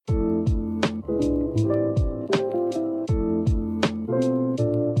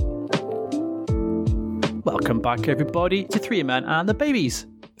Welcome back, everybody, to Three Men and the Babies.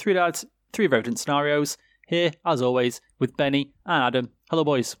 Three lads, three rodent scenarios. Here, as always, with Benny and Adam. Hello,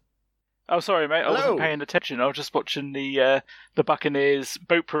 boys. Oh, sorry, mate. I wasn't paying attention. I was just watching the Buccaneers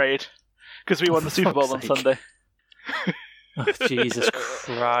boat parade because we won the Super Bowl on Sunday. Oh, Jesus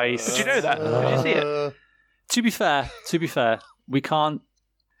Christ! Did you know that? Did you see it? To be fair, we can't.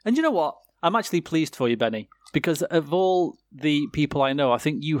 And you know what? I'm actually pleased for you, Benny, because of all the people I know, I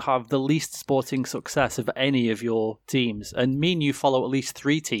think you have the least sporting success of any of your teams. And me and you follow at least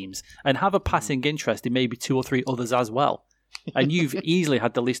three teams and have a passing interest in maybe two or three others as well. And you've easily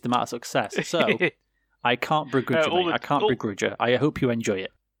had the least amount of success. So I can't begrudge you, mate. I can't begrudge you. I hope you enjoy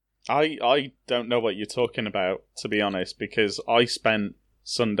it. I don't know what you're talking about, to be honest, because I spent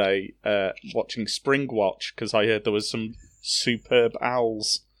Sunday watching Spring Watch because I heard there was some superb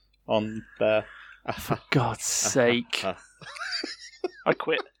owls on there. For God's sake. I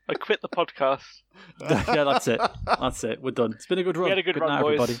quit the podcast. Yeah, that's it. That's it. We're done. It's been a good run. We had a good run, night,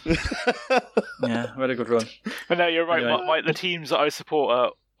 boys. Everybody. Yeah, we had a good run. But no, you're right. Anyway. The teams that I support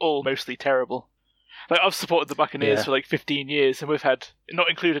are all mostly terrible. Like, I've supported the Buccaneers for like 15 years, and we've had, not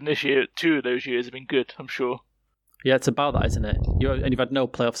including this year, 2 of those years have been good, I'm sure. Yeah, it's about that, isn't it? You've had no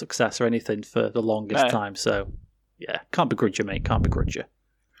playoff success or anything for the longest time, so yeah, can't begrudge you, mate. Can't begrudge you.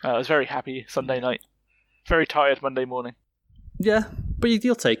 I was very happy Sunday night. Very tired Monday morning. Yeah, but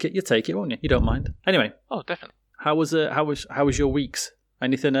you'll take it. You'll take it, won't you? You don't mind. Anyway. Oh, definitely. How was your weeks?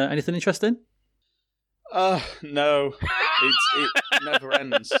 Anything interesting? No. It never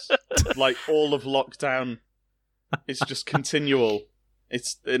ends. Like all of lockdown, it's just continual.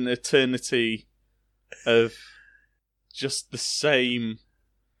 It's an eternity of just the same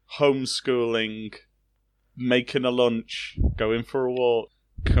homeschooling, making a lunch, going for a walk,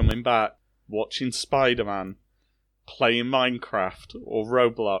 coming back, watching Spider-Man, playing Minecraft or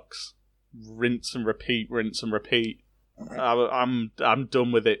Roblox, rinse and repeat. I'm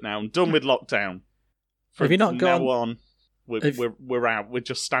done with it now. I'm done with lockdown. Have you not now gone? On, we're out. We're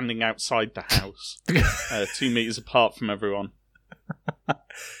just standing outside the house, 2 meters apart from everyone.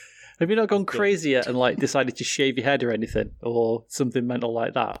 Have you not gone crazy yet and like decided to shave your head or anything, or something mental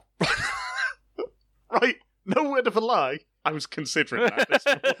like that? Right, no word of a lie. I was considering that this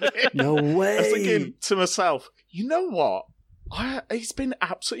morning. No way. I was thinking to myself, you know what? It's been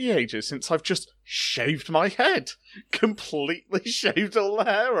absolutely ages since I've just shaved my head. Completely shaved all the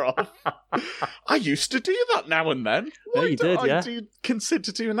hair off. I used to do that now and then. Yeah, you did, yeah. I do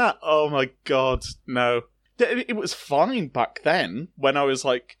consider doing that. Oh my God, no. It was fine back then when I was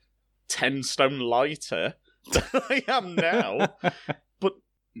like 10 stone lighter than I am now. But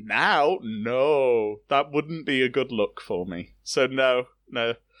now, no. That wouldn't be a good look for me. So no.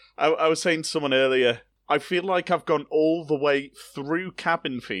 I was saying to someone earlier, I feel like I've gone all the way through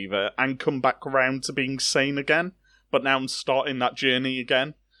cabin fever and come back around to being sane again, but now I'm starting that journey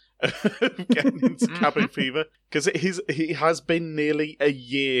again of getting into cabin fever, because it has been nearly a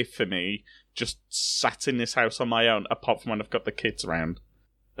year for me just sat in this house on my own, apart from when I've got the kids around.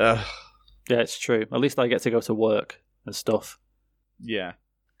 Yeah, it's true. At least I get to go to work and stuff. Yeah.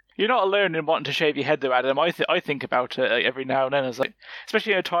 You're not alone in wanting to shave your head, though, Adam. I think about it like, every now and then. It's like,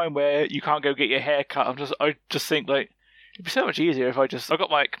 especially in a time where you can't go get your hair cut. I just think like it'd be so much easier if I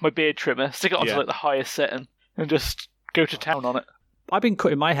got my beard trimmer, stick it onto like the highest setting, and just go to town on it. I've been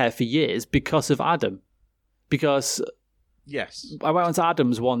cutting my hair for years because of Adam. Because yes, I went on to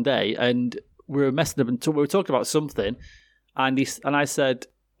Adam's one day and we were messing up and we were talking about something, and I said,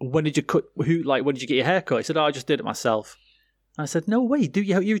 "When did you cut? When did you get your hair cut?" He said, "Oh, I just did it myself." I said, "No way, do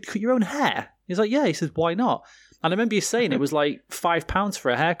you cut your own hair?" He's like, "Yeah." He said, "Why not?" And I remember you saying it was like £5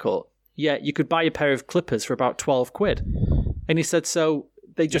 for a haircut. Yeah, you could buy a pair of clippers for about 12 quid. And he said, so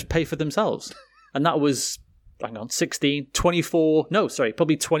they just pay for themselves. And that was, probably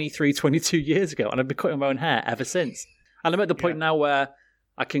 23, 22 years ago. And I've been cutting my own hair ever since. And I'm at the point now where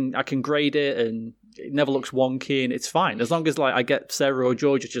I can grade it and it never looks wonky and it's fine. As long as I get Sarah or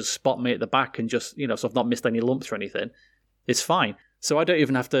Georgia to just spot me at the back and just, so I've not missed any lumps or anything. It's fine. So I don't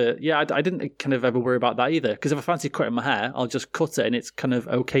even have to... Yeah, I didn't kind of ever worry about that either. Because if I fancy cutting my hair, I'll just cut it and it's kind of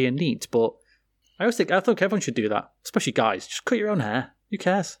okay and neat. But I think everyone should do that. Especially guys. Just cut your own hair. Who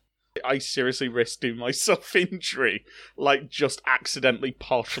cares? I seriously risked doing myself injury. Just accidentally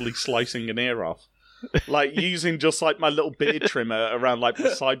partially slicing an ear off. Using just my little beard trimmer around my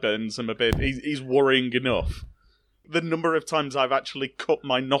sideburns and my beard. He's worrying enough. The number of times I've actually cut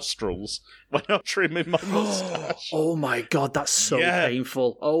my nostrils when I'm trimming my mustache. Oh my God, that's so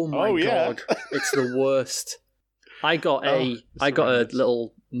painful. Oh my God. It's the worst. I got a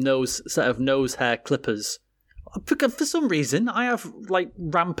little set of nose hair clippers. For some reason, I have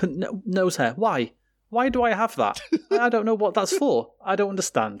rampant nose hair. Why? Why do I have that? I don't know what that's for. I don't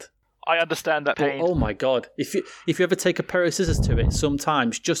understand. I understand that But, pain. oh my god! If you ever take a pair of scissors to it,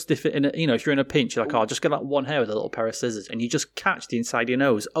 sometimes just if if you're in a pinch, you're like, oh, just get that one hair with a little pair of scissors, and you just catch the inside of your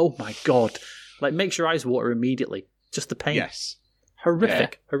nose. Oh my god! Like, makes your eyes water immediately. Just the pain. Yes.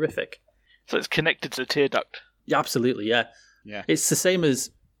 Horrific. Horrific. So it's connected to the tear duct. Yeah, absolutely. Yeah. Yeah. It's the same as.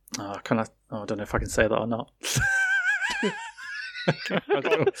 I don't know if I can say that or not. Go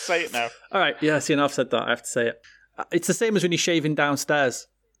on, say it now. All right. Yeah. See, now I've said that. I have to say it. It's the same as when you're shaving downstairs.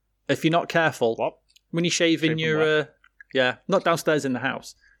 If you're not careful, What? when you're shaving Shaving your, not downstairs in the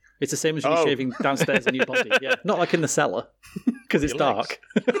house. It's the same as when you're shaving downstairs in your body. Yeah, not like in the cellar because it's Your dark.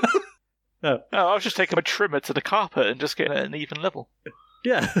 No. No, I was just taking a trimmer to the carpet and just getting it at an even level.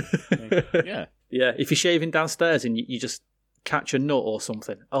 Yeah. Yeah. Yeah. If you're shaving downstairs and you just catch a nut or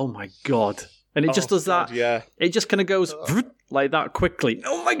something, oh my god! And it just does God, that. Yeah. It just kind of goes like that quickly.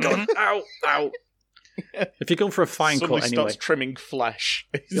 Oh my god! Ow! Ow! If you're going for a fine Suddenly cut anyway. starts trimming flesh.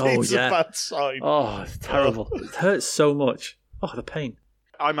 Oh, It's yeah. a bad sign. Oh, it's terrible. It hurts so much. Oh, the pain.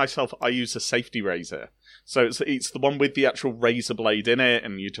 I myself, I use a safety razor. So it's the one with the actual razor blade in it,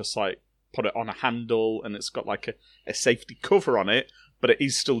 and you just like put it on a handle, and it's got like a safety cover on it, but it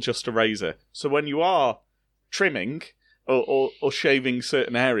is still just a razor. So when you are trimming or shaving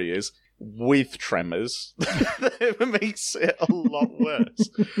certain areas with tremors, it makes it a lot worse.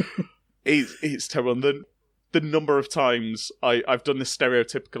 It's terrible. And the number of times I've done this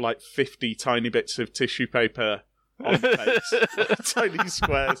stereotypical like 50 tiny bits of tissue paper on face, tiny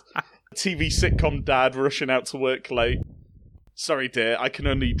squares. TV sitcom dad rushing out to work late. Sorry, dear, I can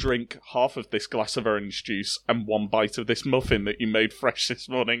only drink half of this glass of orange juice and one bite of this muffin that you made fresh this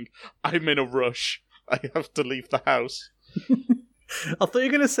morning. I'm in a rush. I have to leave the house. I thought you were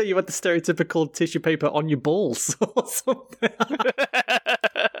going to say you had the stereotypical tissue paper on your balls or something.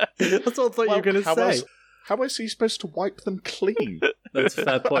 That's what I thought you were going to say. How else are you supposed to wipe them clean? That's a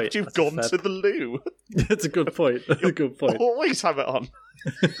fair point. After you've That's a gone fair to the loo. That's a good point. That's a good point. Always have it on.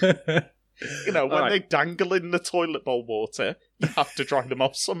 You know, when All right. they dangle in the toilet bowl water, you have to dry them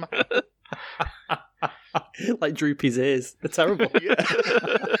off somehow. Like Droopy's ears. They're terrible. Yeah.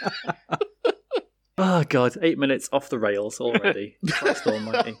 Oh, God. 8 minutes off the rails already. Christ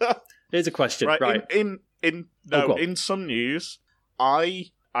almighty. Here's a question. Right. In some news, I'm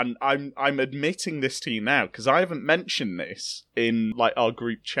admitting this to you now because I haven't mentioned this in like our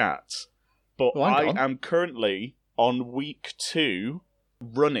group chat, but Oh, hang on. I am currently on week 2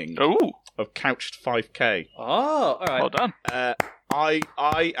 running Ooh, of Couched 5K. Oh, all right. well done. I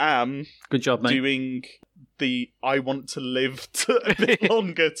am Good job, mate. doing the I want to live a bit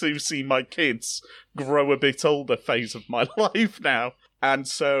longer to see my kids grow a bit older phase of my life now. And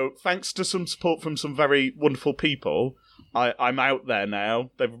so, thanks to some support from some very wonderful people, I'm out there now.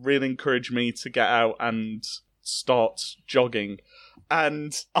 They've really encouraged me to get out and start jogging.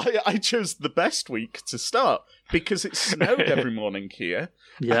 And I chose the best week to start because it snowed every morning here.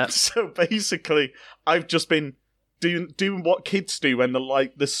 Yeah. And so basically, I've just been doing what kids do when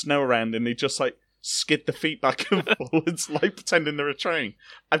there's snow around and they just like skid the feet back and forwards, like pretending they're a train.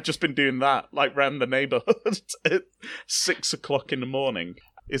 I've just been doing that, like round the neighbourhood at 6 o'clock in the morning.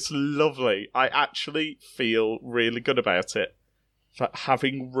 It's lovely. I actually feel really good about it for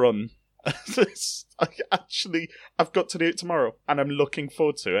having run. I've got to do it tomorrow, and I'm looking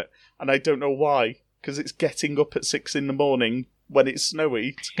forward to it. And I don't know why, because it's getting up at 6 in the morning when it's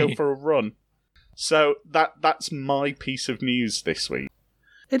snowy to go for a run. So that's my piece of news this week.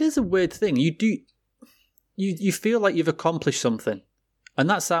 It is a weird thing. You feel like you've accomplished something.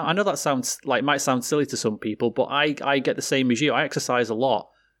 And I know that might sound silly to some people, but I get the same as you. I exercise a lot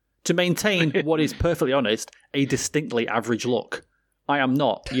to maintain what is perfectly honest, a distinctly average look. I am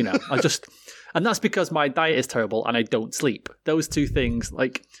not, and that's because my diet is terrible and I don't sleep. Those two things,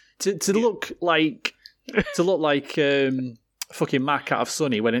 like to look like fucking Mac out of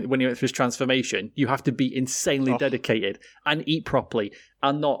Sunny when he went through his transformation, you have to be insanely dedicated and eat properly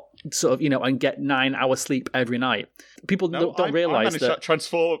and not sort of, and get 9 hours sleep every night. People don't realise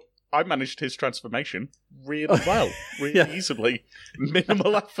that. I managed his transformation really well, really easily.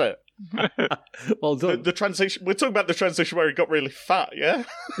 Minimal effort. Well done. The transition. We're talking about the transition where he got really fat, yeah?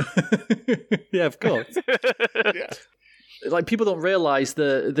 Yeah, of course. Yeah. Like, people don't realise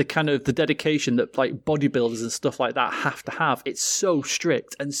the kind of the dedication that like bodybuilders and stuff like that have to have. It's so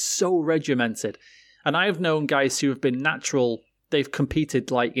strict and so regimented. And I've known guys who have been natural. They've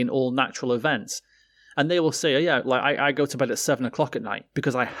competed like in all natural events, And they will say, oh, yeah, like I go to bed at 7 o'clock at night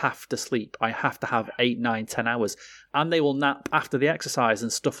because I have to sleep. I have to have 8, 9, 10 hours. And they will nap after the exercise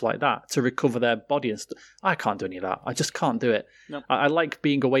and stuff like that to recover their body and stuff. I can't do any of that. I just can't do it. Nope. I like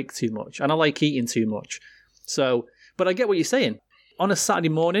being awake too much and I like eating too much. So, but I get what you're saying. On a Saturday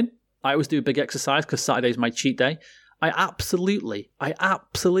morning, I always do a big exercise because Saturday is my cheat day. I absolutely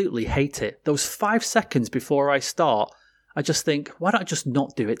hate it. Those 5 seconds before I start, I just think, why don't I just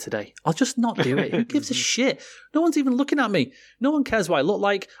not do it today? I'll just not do it. Who gives a shit? No one's even looking at me. No one cares what I look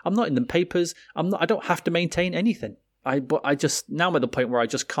like. I'm not in the papers. I don't have to maintain anything. But I just, now I'm at the point where I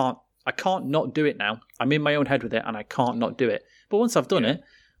can't not do it now. I'm in my own head with it and I can't not do it. But once I've done it,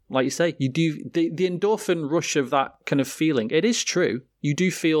 like you say, you do the endorphin rush of that kind of feeling. It is true. You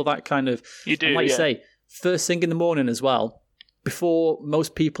do feel that kind of, you do, and like you say, first thing in the morning as well. Before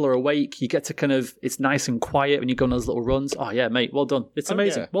most people are awake, you get to kind of, it's nice and quiet when you go on those little runs. Oh yeah, mate, well done. It's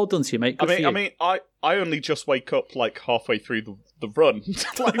amazing. Yeah. Well done to you, mate. Good for you. I only just wake up like halfway through the run,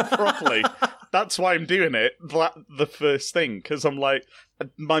 like properly. That's why I'm doing it. The first thing, because I'm like,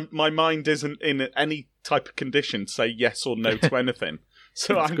 my mind isn't in any type of condition to say yes or no to anything.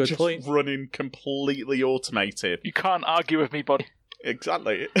 So I'm just running completely automated. You can't argue with me, buddy.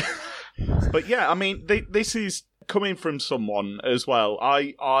 Exactly. But yeah, I mean, this is coming from someone as well.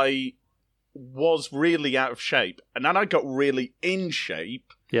 I was really out of shape, and then I got really in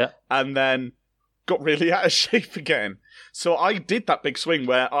shape, and then got really out of shape again. So I did that big swing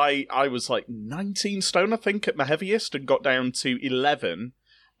where I was like 19 stone, I think, at my heaviest, and got down to 11,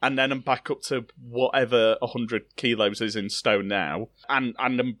 and then I'm back up to whatever 100 kilos is in stone now, and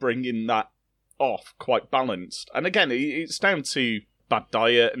I'm bringing that off quite balanced. And again, it's down to bad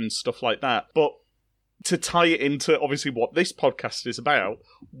diet and stuff like that, but to tie it into obviously what this podcast is about,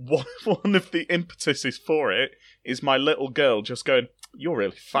 one of the impetuses for it is my little girl just going, "You're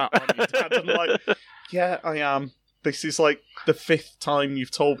really fat, aren't you, Dad?" I'm like, "Yeah, I am. This is like the 5th time you've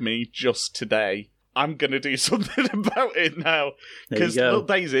told me just today. I'm going to do something about it now." Because little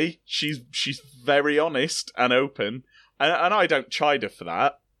Daisy, she's very honest and open, and I don't chide her for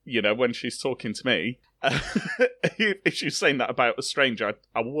that, you know, when she's talking to me. If she was saying that about a stranger,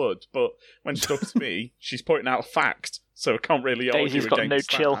 I would, but when she talks to me, she's pointing out a fact, so I can't really argue Daisy's got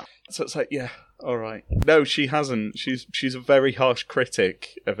against no chill. that. So it's like, yeah, all right. No, she hasn't. She's a very harsh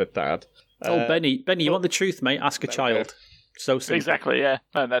critic of her dad. Benny, you want the truth, mate? Ask a child. So simple. Exactly, yeah.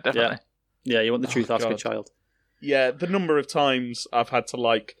 No, definitely. Yeah, you want the truth, ask a child. Yeah, the number of times I've had to,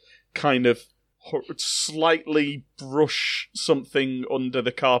 like, kind of slightly brush something under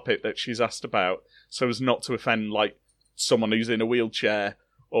the carpet that she's asked about, so as not to offend, like, someone who's in a wheelchair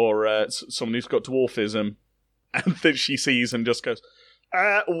or someone who's got dwarfism, and that she sees and just goes,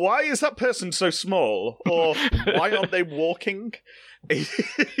 why is that person so small? Or why aren't they walking?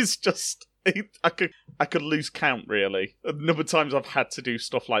 It's just, I could lose count, really. The number of times I've had to do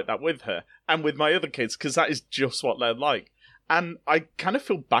stuff like that with her and with my other kids, because that is just what they're like. And I kind of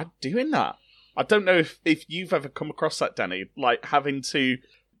feel bad doing that. I don't know if you've ever come across that, Danny, like having to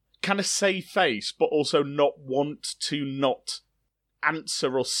kind of save face, but also not want to not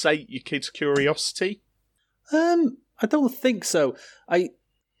answer or sate your kid's curiosity. I don't think so. You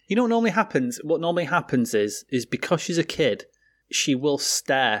know what normally happens? What normally happens is because she's a kid, she will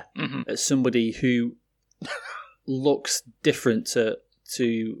stare at somebody who looks different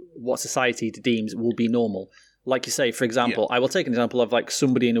to what society deems will be normal. Like you say, for example, I will take an example of like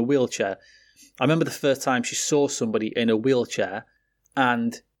somebody in a wheelchair. I remember the first time she saw somebody in a wheelchair,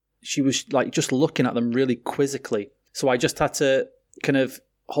 and she was like just looking at them really quizzically. So I just had to kind of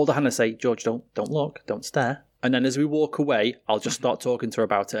hold her hand and say, "George, don't look, don't stare." And then as we walk away, I'll just start talking to her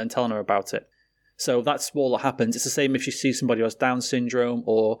about it and telling her about it. So that's all that happens. It's the same if she sees somebody who has Down syndrome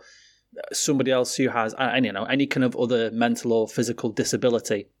or somebody else who has, any kind of other mental or physical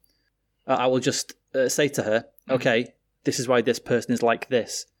disability. I will just say to her, "Okay, this is why this person is like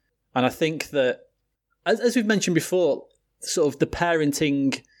this." And I think that, as we've mentioned before, sort of the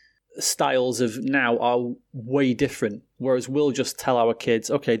parenting styles of now are way different. Whereas we'll just tell our kids,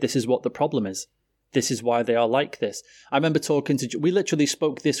 "Okay, this is what the problem is. This is why they are like this." I remember we literally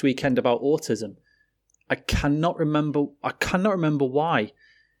spoke this weekend about autism. I cannot remember why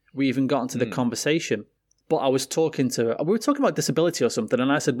we even got into the conversation, but I was talking to her. We were talking about disability or something,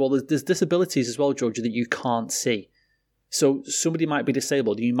 and I said, "Well, there's disabilities as well, Georgia, that you can't see. So somebody might be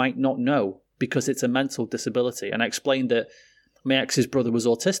disabled, you might not know because it's a mental disability." And I explained that my ex's brother was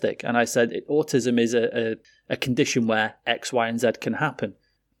autistic, and I said autism is a condition where X, Y, and Z can happen.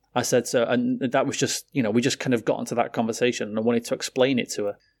 I said so, and that was just, we just kind of got into that conversation, and I wanted to explain it to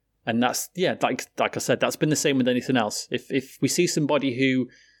her. And that's, like I said, that's been the same with anything else. If we see somebody who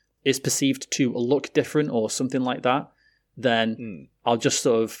is perceived to look different or something like that, then I'll just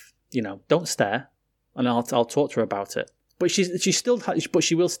sort of, don't stare, and I'll talk to her about it. But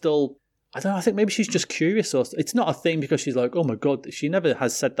she will still. I don't know. I think maybe she's just curious, or it's not a thing because she's like, oh my god, she never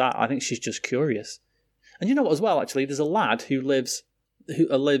has said that. I think she's just curious. And you know what? As well, actually, there's a lad who lives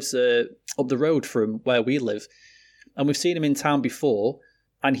up the road from where we live, and we've seen him in town before.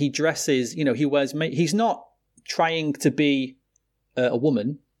 And he dresses, he wears. He's not trying to be a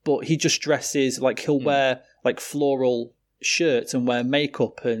woman, but he just dresses like he'll wear like floral shirts and wear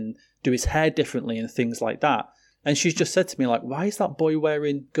makeup and do his hair differently and things like that. And she's just said to me, like, why is that boy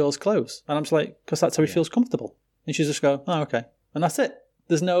wearing girls' clothes? And I'm just like, because that's how he feels comfortable. And she's just go, oh, okay. And that's it.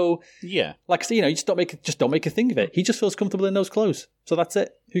 There's no, like I say, you just don't make a thing of it. He just feels comfortable in those clothes. So that's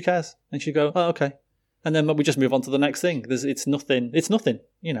it. Who cares? And she'd go, oh, okay. And then we just move on to the next thing. It's nothing,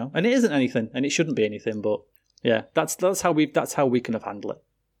 and it isn't anything, and it shouldn't be anything. But yeah, that's how we kind of handle it.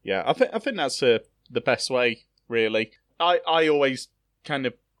 Yeah, I think that's the best way, really. I always kind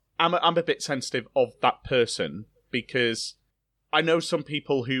of, I'm a bit sensitive of that person, because I know some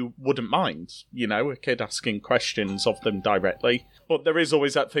people who wouldn't mind, a kid asking questions of them directly. But there is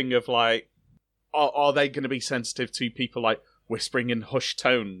always that thing of like, are they going to be sensitive to people like whispering in hushed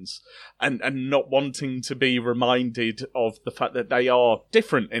tones and not wanting to be reminded of the fact that they are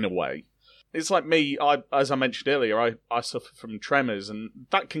different in a way? It's like me, as I mentioned earlier, I suffer from tremors, and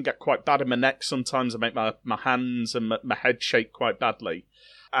that can get quite bad in my neck. Sometimes I make my hands and my head shake quite badly.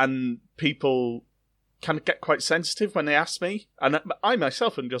 And people kind of get quite sensitive when they ask me, and I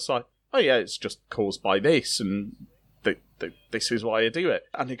myself am just like, oh yeah, it's just caused by this, and this is why I do it.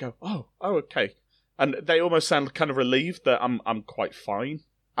 And they go, oh okay, and they almost sound kind of relieved that I'm quite fine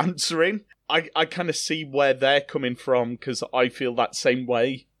answering. I kind of see where they're coming from, because I feel that same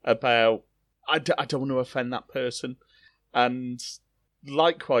way about I don't want to offend that person, and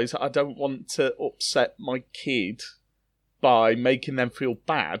likewise I don't want to upset my kid by making them feel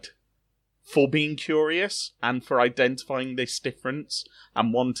bad for being curious and for identifying this difference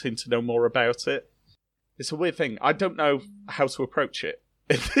and wanting to know more about it. It's a weird thing. I don't know how to approach it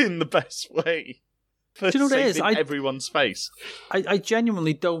in the best way. Do you know what it is? Everyone's face. I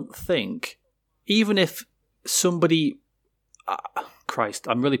genuinely don't think, even if somebody... Christ,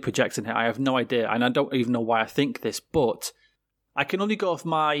 I'm really projecting here. I have no idea, and I don't even know why I think this, but I can only go off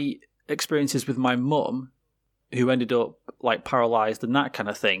my experiences with my mum, who ended up like paralysed and that kind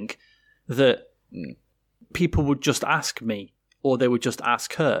of thing, that people would just ask me, or they would just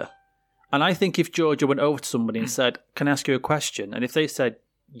ask her. And I think if Georgia went over to somebody and said, can I ask you a question? And if they said,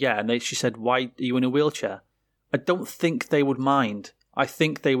 yeah, and she said, why are you in a wheelchair? I don't think they would mind. I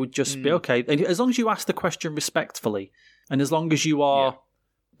think they would just be okay. And as long as you ask the question respectfully, and as long as you are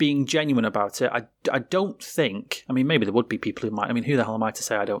being genuine about it, I don't think... I mean, maybe there would be people who might... I mean, who the hell am I to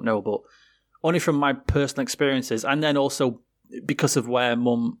say? I don't know, but only from my personal experiences, and then also because of where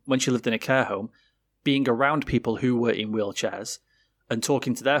Mum, when she lived in a care home, being around people who were in wheelchairs and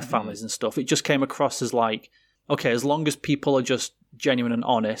talking to their families and stuff, it just came across as like, okay, as long as people are just genuine and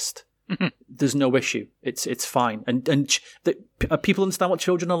honest, there's no issue. It's fine. And people understand what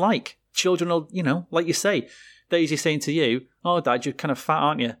children are like. Children are, like you say, Daisy saying to you, oh, Dad, you're kind of fat,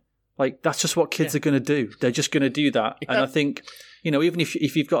 aren't you? Like, that's just what kids are going to do. They're just going to do that. Yeah. And I think, even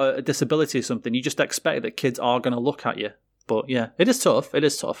if you've got a disability or something, you just expect that kids are going to look at you. But yeah, it is tough. It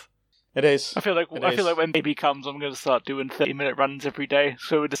is tough. It is. I feel like when baby comes, I'm going to start doing 30-minute runs every day,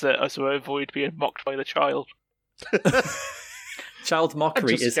 so I avoid being mocked by the child. Child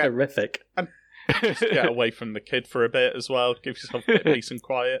mockery is horrific. Just get away from the kid for a bit as well. Give yourself a bit of peace and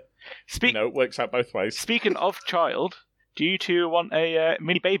quiet. It works out both ways. Speaking of child, do you two want a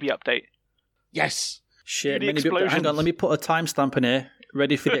mini baby update? Yes. Shit, mini hang on, let me put a timestamp in here.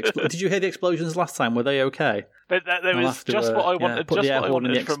 Ready for the explosion. Did you hear the explosions last time? Were they okay? That was just what I wanted. Just what I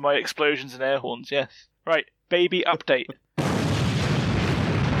wanted from my explosions and air horns. Yes. Right. Baby update.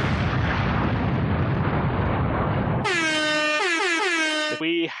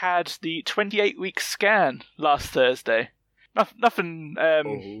 We had the 28-week scan last Thursday. Nothing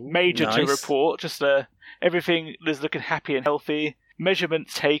major to report. Just everything is looking happy and healthy.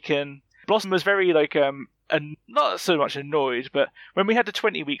 Measurements taken. Blossom was very not so much annoyed, but when we had the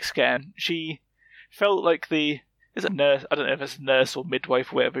 20-week scan, she felt like is it nurse? I don't know if it's nurse or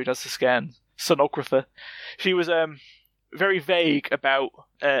midwife or whatever who does the scan, sonographer. She was very vague about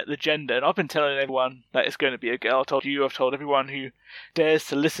the gender, and I've been telling everyone that it's going to be a girl. I've told everyone who dares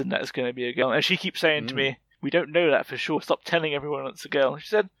to listen that it's going to be a girl, and she keeps saying to me, we don't know that for sure, stop telling everyone it's a girl. She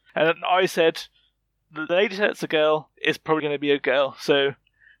said, and I said, the lady said it's a girl, it's probably going to be a girl. So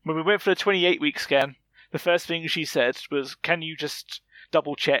when we went for the 28-week scan, the first thing she said was, can you just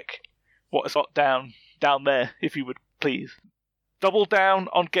double check what it's got down there, if you would please. Double down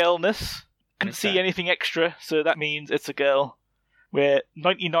on girlness. Couldn't see anything extra, so that means it's a girl. We're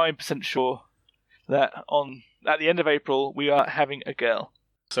 99% sure that at the end of April we are having a girl.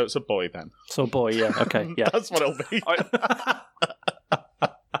 So it's a boy then. So boy, yeah, okay, yeah. That's what it'll be.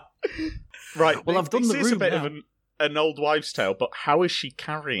 Right. Well, I've done the This is a room bit now. of an old wives' tale, but how is she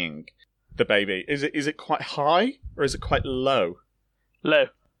carrying the baby? Is it quite high or is it quite low? Low.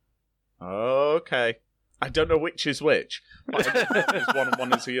 Okay. I don't know which is which. But I know one is one and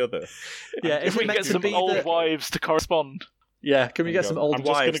one is the other. Yeah, If is we it get meant to some be old that- wives to correspond. Yeah, can we get some old I'm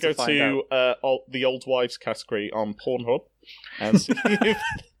wives just going to find out? go to the old wives category on Pornhub and see if...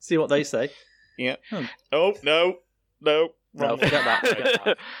 See what they say. Yeah. Hmm. Oh, no. No, Wrong forget that. Forget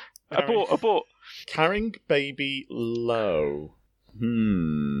that. Abort. Carrying baby low.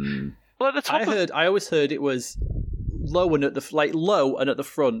 Well, at the top I always heard it was low and at the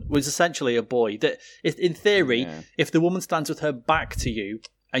front was essentially a boy. That in theory, Yeah. if the woman stands with her back to you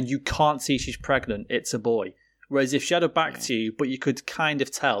and you can't see she's pregnant, it's a boy. Whereas if she had her back to you, but you could kind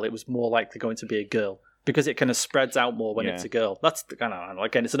of tell, it was more likely going to be a girl because it kind of spreads out more when it's a girl. That's I don't know.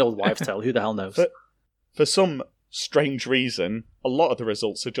 Again, it's an old wives' tale. Who the hell knows? For some strange reason, a lot of the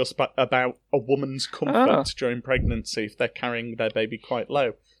results are just about a woman's comfort during pregnancy if they're carrying their baby quite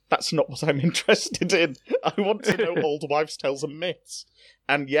low. That's not what I'm interested in. I want to know old wives' tales and myths.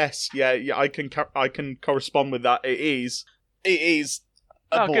 And yes, I can correspond with that. It is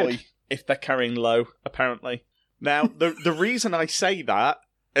a boy good. if they're carrying low, apparently. Now, the reason I say that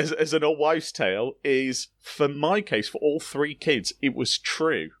as an old wives' tale is, for my case, for all three kids, it was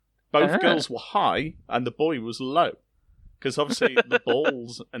true. Both girls were high and the boy was low. Because obviously the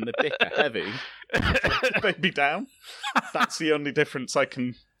balls and the dick are heavy. The baby down. That's the only difference I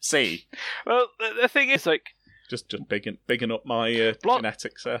can see. Well, the thing is, like, Just bigging up my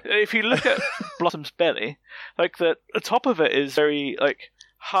genetics there. if you look at Blossom's belly, like the top of it is very like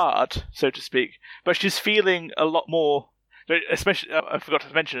hard, so to speak, but she's feeling a lot more. Especially, I forgot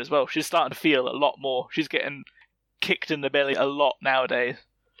to mention as well, she's starting to feel a lot more. She's getting kicked in the belly a lot nowadays,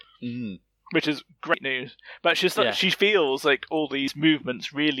 which is great news. But she feels like all these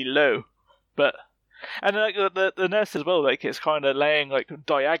movements really low, and like the nurse as well, like it's kind of laying like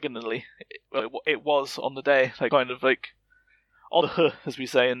diagonally. It was on the day, like kind of like on the as we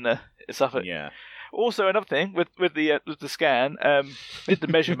say in Suffolk. Yeah. Also, another thing with the scan, did the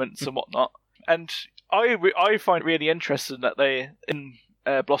measurements and whatnot, and I find it really interesting that they in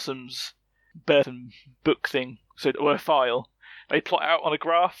Blossom's birth and book thing, or a file, they plot out on a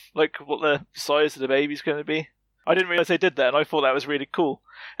graph like what the size of the baby's going to be. I didn't realise they did that, and I thought that was really cool.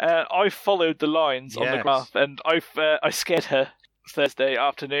 I followed the lines on the graph, and I scared her Thursday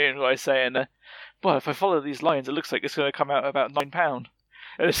afternoon by saying, "Well, if I follow these lines, it looks like it's going to come out about £9."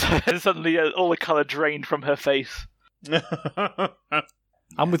 And suddenly, all the colour drained from her face.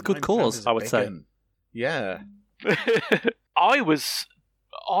 And with good cause, I would say. Yeah. I was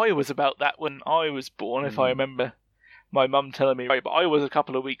about that when I was born, if I remember my mum telling me right, but I was a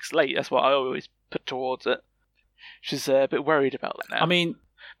couple of weeks late. That's what I always put towards it. She's a bit worried about that now. I mean,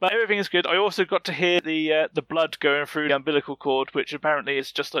 but everything is good. I also got to hear the blood going through the umbilical cord, which apparently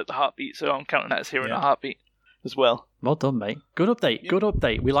is just like the heartbeat, so I'm counting that as hearing a heartbeat as well. well done, mate. Good update. Good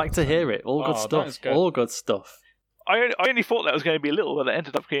update. We like to hear it. All good that stuff. is good. All good stuff. I only thought that was going to be a little, but it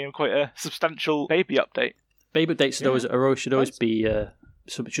ended up being quite a substantial baby update. Baby updates should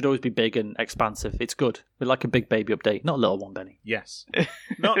always be big and expansive. It's good. We like a big baby update, not a little one, Benny. Yes.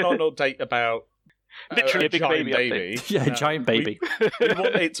 Not an update about Literally a big giant baby Yeah, a giant baby. We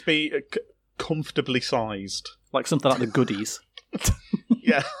want it to be comfortably sized. Like something like the goodies.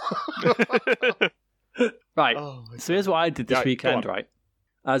 Yeah. Right. Oh, So here's what I did this Right, go weekend, on. right?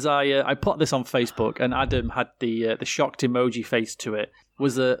 As I put this on Facebook, and Adam had the shocked emoji face to it.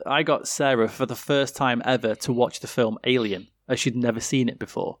 Was I got Sarah for the first time ever to watch the film Alien, as she'd never seen it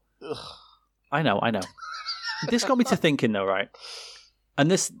before. Ugh. I know. This got me to thinking, though, right? And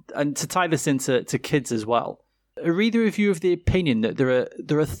to tie this into kids as well. Are either of you of the opinion that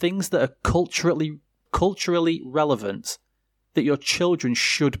there are things that are culturally relevant that your children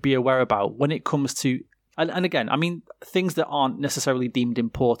should be aware about when it comes to, and again, I mean things that aren't necessarily deemed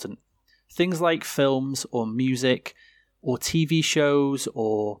important, things like films or music or TV shows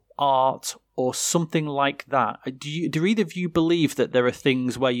or art or something like that? Do either of you believe that there are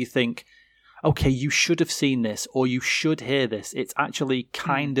things where you think, okay, you should have seen this or you should hear this, it's actually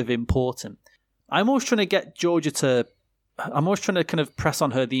kind of important? I'm always trying to get Georgia I'm always trying to kind of press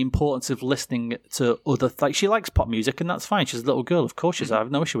on her the importance of listening to other, like she likes pop music and that's fine. She's a little girl, of course she does. I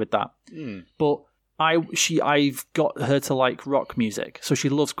have no issue with that. But I've got her to like rock music, so she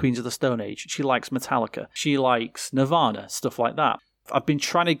loves Queens of the Stone Age. She likes Metallica. She likes Nirvana, stuff like that. I've been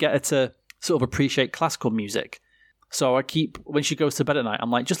trying to get her to sort of appreciate classical music. So I keep, when she goes to bed at night,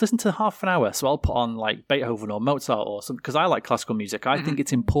 I'm like, just listen to half an hour. So I'll put on like Beethoven or Mozart or something, because I like classical music. I think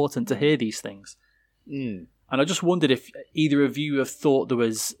it's important to hear these things. And I just wondered if either of you have thought there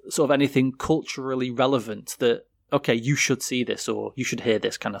was sort of anything culturally relevant that, okay, you should see this or you should hear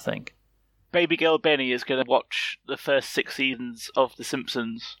this kind of thing. Baby girl Benny is going to watch the first 6 seasons of The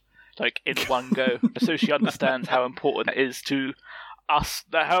Simpsons, like, in one go, so she understands how important it is to us,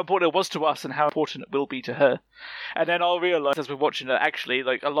 how important it was to us and how important it will be to her. And then I'll realise as we're watching it, actually,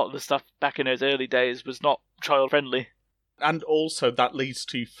 like, a lot of the stuff back in those early days was not child-friendly. And also that leads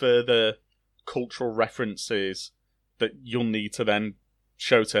to further cultural references that you'll need to then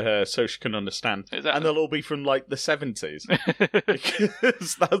show to her so she can understand. Exactly. And they'll all be from like the 70s.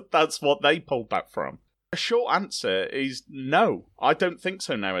 Because that's what they pulled that from. A short answer is no. I don't think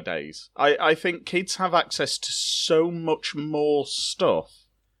so nowadays. I think kids have access to so much more stuff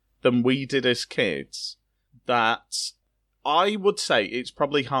than we did as kids that I would say it's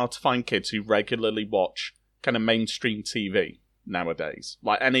probably hard to find kids who regularly watch kind of mainstream TV nowadays.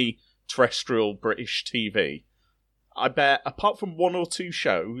 Like any terrestrial British TV. I bet, apart from 1 or 2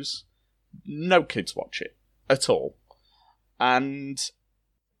 shows, no kids watch it at all. And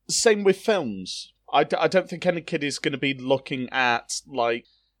same with films. I don't think any kid is going to be looking at, like,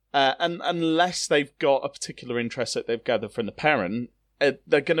 unless they've got a particular interest that they've gathered from the parent,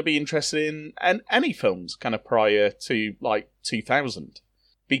 they're going to be interested in any films kind of prior to, like, 2000.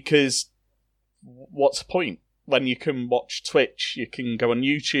 Because what's the point? When you can watch Twitch, you can go on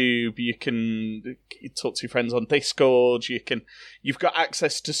YouTube, you can talk to your friends on Discord, you've got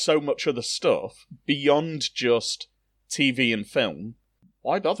access to so much other stuff beyond just TV and film.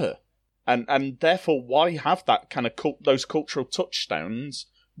 Why bother? And therefore, why have that kind of those cultural touchstones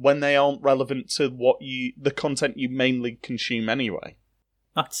when they aren't relevant to the content you mainly consume anyway?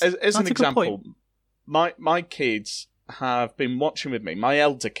 As an example, my kids have been watching with me, my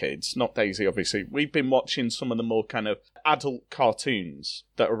elder kids, not Daisy obviously, we've been watching some of the more kind of adult cartoons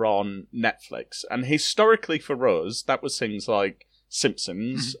that are on Netflix. And historically for us, that was things like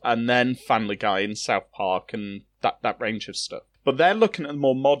Simpsons and then Family Guy and South Park and that range of stuff. But they're looking at the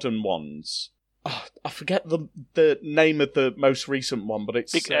more modern ones. Oh, I forget the name of the most recent one, but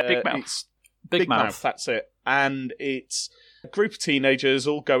it's Big Mouth. It's Big Mouth, that's it. And it's a group of teenagers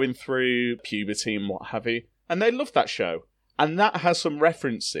all going through puberty and what have you. And they love that show. And that has some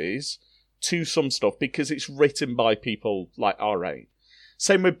references to some stuff because it's written by people like our age.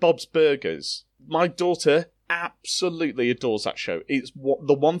 Same with Bob's Burgers. My daughter absolutely adores that show. It's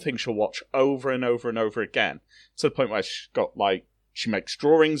the one thing she'll watch over and over and over again. To the point where she makes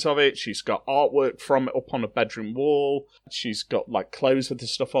drawings of it. She's got artwork from it up on a bedroom wall. She's got like clothes with the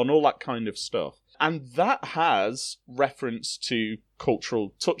stuff on, all that kind of stuff. And that has reference to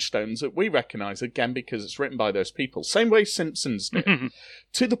cultural touchstones that we recognise, again, because it's written by those people. Same way Simpsons did.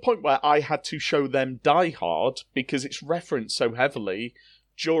 To the point where I had to show them Die Hard because it's referenced so heavily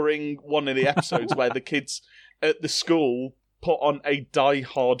during one of the episodes where the kids at the school put on a Die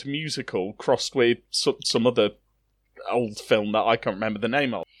Hard musical crossed with some other old film that I can't remember the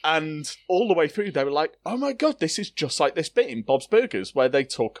name of. And all the way through, they were like, oh my god, this is just like this bit in Bob's Burgers where they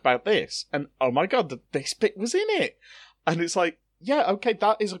talk about this. And oh my god, this bit was in it. And it's like, yeah, okay,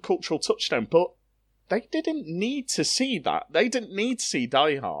 that is a cultural touchstone, but they didn't need to see that. They didn't need to see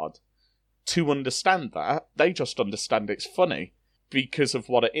Die Hard to understand that. They just understand it's funny because of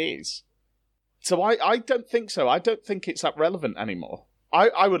what it is. So I don't think so. I don't think it's that relevant anymore.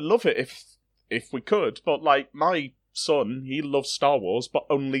 I would love it if we could, but like my son, he loves Star Wars, but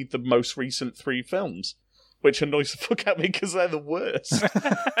only the most recent 3 films, which annoys the fuck out of me because they're the worst.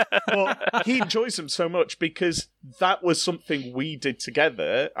 But he enjoys them so much because that was something we did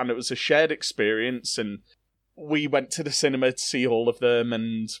together, and it was a shared experience, and we went to the cinema to see all of them,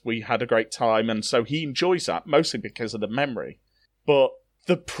 and we had a great time, and so he enjoys that, mostly because of the memory. But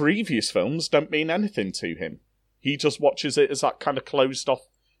the previous films don't mean anything to him. He just watches it as that kind of closed-off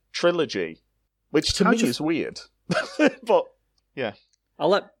trilogy, which to me is weird. But yeah, I'll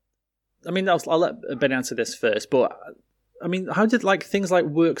let Ben answer this first. But I mean, how did like things like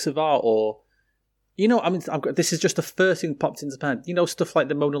works of art or this is just the first thing that popped into my head. Stuff like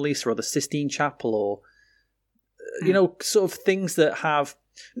the Mona Lisa or the Sistine Chapel or sort of things that have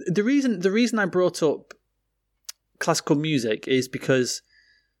the reason I brought up classical music is because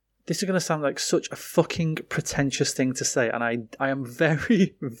this is going to sound like such a fucking pretentious thing to say, and I am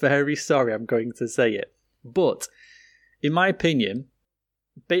very, very sorry I'm going to say it. But, in my opinion,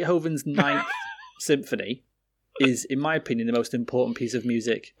 Beethoven's Ninth Symphony is, in my opinion, the most important piece of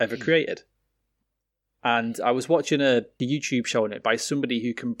music ever created. And I was watching a YouTube show on it by somebody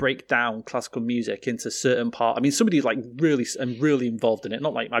who can break down classical music into certain parts. I mean, somebody like really involved in it.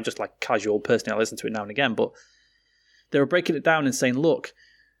 Not like I'm just like casual person. I listen to it now and again, but they were breaking it down and saying, "Look,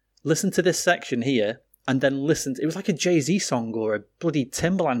 listen to this section here, and then listen." It was like a Jay-Z song or a bloody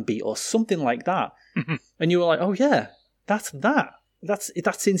Timbaland beat or something like that. And you were like, "Oh yeah, that's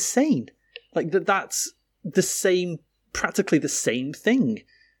insane." Like that's the same, practically the same thing.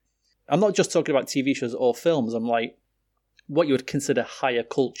 I'm not just talking about TV shows or films. I'm like, what you would consider higher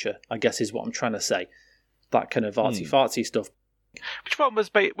culture, I guess, is what I'm trying to say. That kind of artsy-fartsy stuff. Which one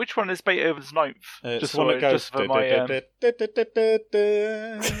is Beethoven's Ninth? Just one that goes. For my,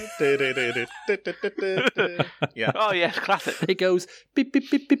 Yeah. Oh yes, classic. It goes beep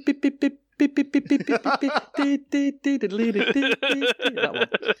beep beep beep beep beep beep beep beep beep beep beep that one.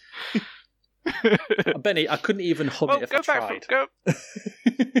 Benny, I couldn't even hum it if I tried.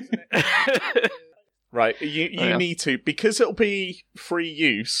 Right, you need to, because it'll be free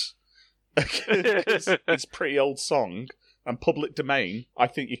use. It's a pretty old song and public domain. I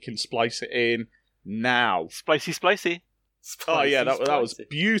think you can splice it in now. Splicey. Oh yeah, that was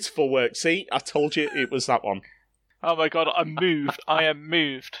beautiful work. See, I told you it was that one. Oh my god, I'm moved. I am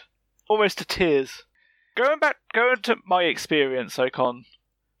moved, almost to tears. Going to my experience, Ocon.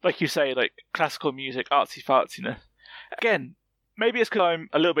 Like you say, like classical music, artsy fartsiness. Again, maybe it's because I'm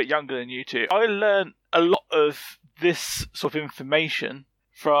a little bit younger than you two. I learned a lot of this sort of information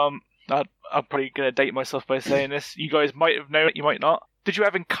from. I'm probably going to date myself by saying this. You guys might have known it, you might not. Did you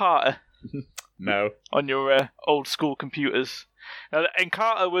have Encarta? No. On your old school computers. Now,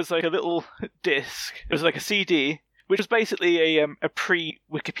 Encarta was like a little disc. It was like a CD, which was basically a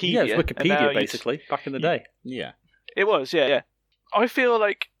pre-Wikipedia. Yeah, it was Wikipedia, basically, back in the day. Yeah. It was, yeah. I feel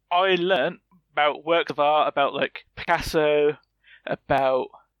like I learnt about works of art, about like Picasso, about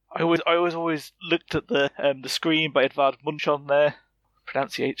I always looked at the Scream by Edvard Munch on there,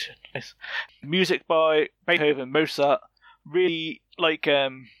 pronunciation, nice. Music by Beethoven, Mozart. Really like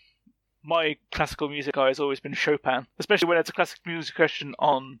my classical music guy has always been Chopin, especially when it's a classical music question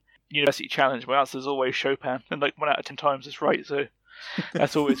on University Challenge. My answer is always Chopin, and like 1 out of 10 times is right, so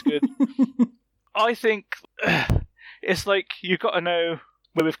that's always good. I think it's like you've got to know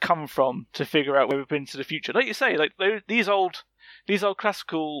where we've come from to figure out where we've been to the future. Like you say, like these old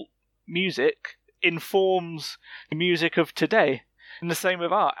classical music informs the music of today. And the same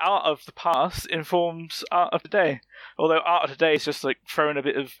with art. Art of the past informs art of today. Although art of today is just like throwing a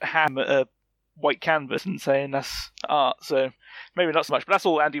bit of ham at a white canvas and saying that's art. So maybe not so much. But that's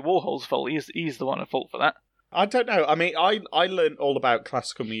all Andy Warhol's fault. He's the one at fault for that. I don't know. I mean, I learned all about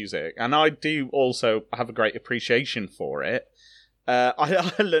classical music, and I do also have a great appreciation for it.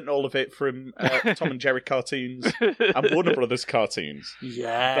 I learned all of it from Tom and Jerry cartoons and Warner Brothers cartoons.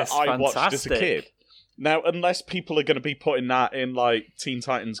 Yes, that I watched fantastic. as a kid. Now, unless people are going to be putting that in like Teen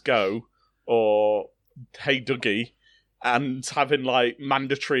Titans Go or Hey Dougie and having like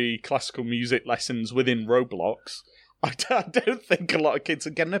mandatory classical music lessons within Roblox, I don't think a lot of kids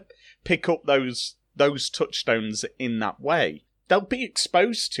are going to pick up those touchstones in that way. They'll be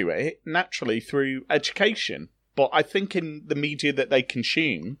exposed to it naturally through education. But I think in the media that they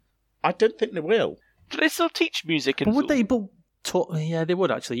consume, I don't think they will. Do they still teach music in But would school? they? Yeah, they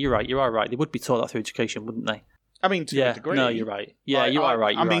would actually. You're right. You are right. They would be taught that through education, wouldn't they? I mean, to a degree. No, you're right. Yeah, you are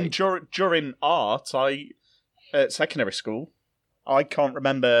right. I mean, during art, at secondary school, I can't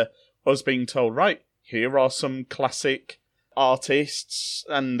remember us being told, right, here are some classic artists,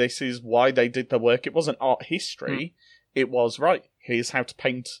 and this is why they did their work. It wasn't art history. It was, right, here's how to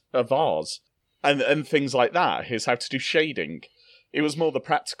paint a vase. And things like that. Here's how to do shading. It was more the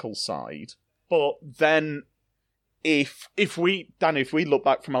practical side. But then, if we look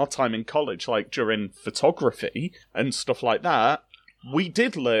back from our time in college, like during photography and stuff like that, we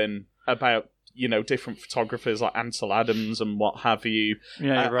did learn about, different photographers like Ansel Adams and what have you.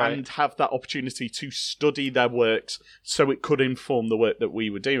 Yeah, you're right. And have that opportunity to study their works so it could inform the work that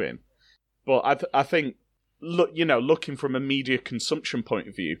we were doing. But I think, looking from a media consumption point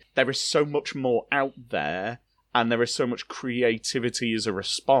of view, there is so much more out there, and there is so much creativity as a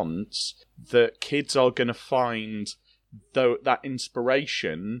response that kids are going to find that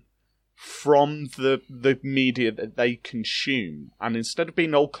inspiration from the media that they consume. And instead of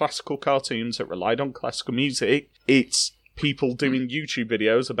being old classical cartoons that relied on classical music, it's people doing YouTube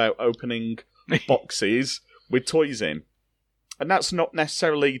videos about opening boxes with toys in. And that's not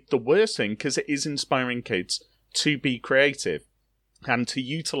necessarily the worst thing, because it is inspiring kids to be creative and to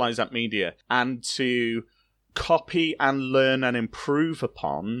utilise that media and to copy and learn and improve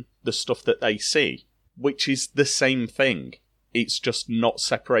upon the stuff that they see, which is the same thing. It's just not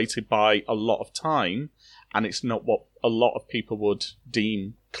separated by a lot of time, and it's not what a lot of people would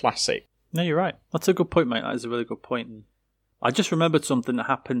deem classic. No, you're right. That's a good point, mate. That is a really good point. I just remembered something that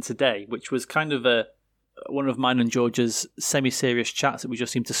happened today, which was kind of one of mine and George's semi-serious chats that we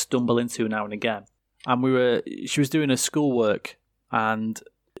just seem to stumble into now and again. And she was doing her schoolwork, and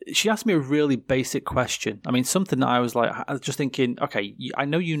she asked me a really basic question. I mean, something that I was just thinking, okay, I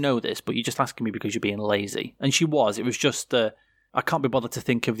know you know this, but you're just asking me because you're being lazy. And she was. It was just, I can't be bothered to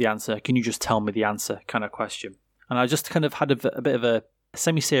think of the answer. Can you just tell me the answer kind of question? And I just kind of had a bit of a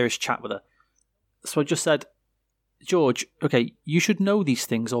semi-serious chat with her. So I just said, George, okay, you should know these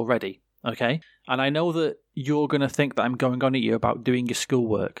things already, okay? And I know that you're going to think that I'm going on at you about doing your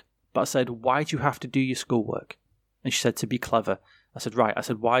schoolwork. But I said, why do you have to do your schoolwork? And she said, to be clever. I said, right. I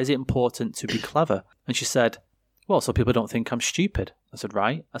said, why is it important to be clever? And she said, well, so people don't think I'm stupid. I said,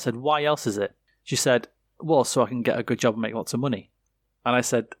 right. I said, why else is it? She said, well, so I can get a good job and make lots of money. And I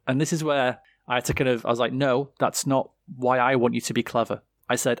said, and this is where I had to I was like, no, that's not why I want you to be clever.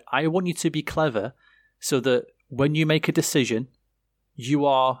 I said, I want you to be clever so that when you make a decision, you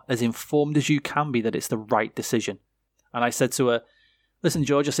are as informed as you can be that it's the right decision. And I said to her, listen,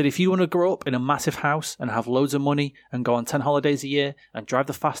 George, I said, if you want to grow up in a massive house and have loads of money and go on 10 holidays a year and drive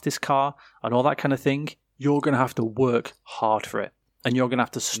the fastest car and all that kind of thing, you're going to have to work hard for it. And you're going to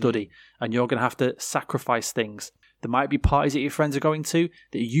have to study and you're going to have to sacrifice things. There might be parties that your friends are going to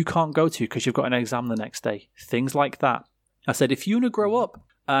that you can't go to because you've got an exam the next day. Things like that. I said, if you want to grow up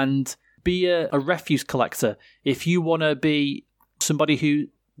and be a refuse collector, if you want to be somebody who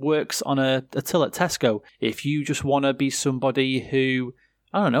works on a till at Tesco, if you just want to be somebody who,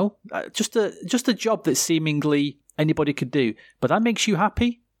 I don't know, just a job that seemingly anybody could do, but that makes you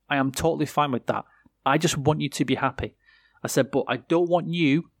happy, I am totally fine with that. I just want you to be happy. I said, but I don't want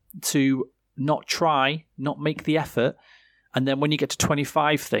you to not try, not make the effort, and then when you get to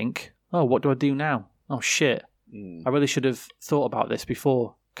 25 think, oh, what do I do now? Oh, shit. I really should have thought about this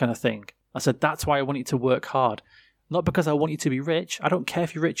before, kind of thing. I said, that's why I want you to work hard. Not because I want you to be rich. I don't care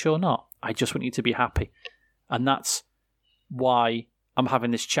if you're rich or not. I just want you to be happy. And that's why I'm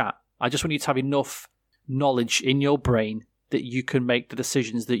having this chat. I just want you to have enough knowledge in your brain that you can make the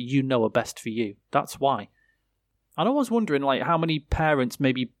decisions that you know are best for you. That's why. And I was wondering, like, how many parents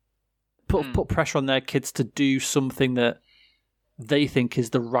maybe put pressure on their kids to do something that they think is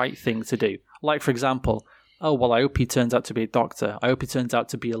the right thing to do. Like, for example, oh, well, I hope he turns out to be a doctor. I hope he turns out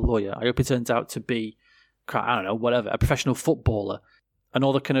to be a lawyer. I hope he turns out to be, I don't know, whatever, a professional footballer, and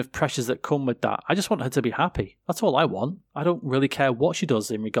all the kind of pressures that come with that. I just want her to be happy. That's all I want. I don't really care what she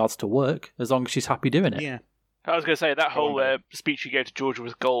does in regards to work, as long as she's happy doing it. Yeah. I was going to say, that whole speech you gave to Georgia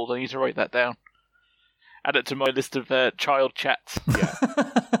was gold. I need to write that down. Add it to my list of child chats. Yeah.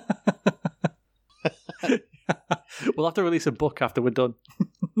 We'll have to release a book after we're done.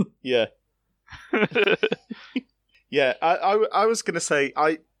 Yeah. Yeah, I was going to say,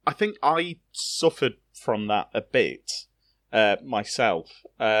 I think I suffered from that a bit myself.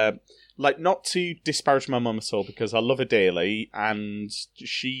 Like, not to disparage my mum at all, because I love her dearly, and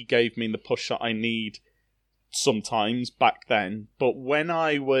she gave me the push that I need sometimes back then. But when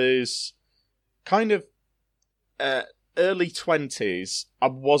I was kind of early 20s, I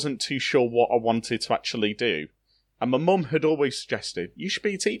wasn't too sure what I wanted to actually do. And my mum had always suggested, you should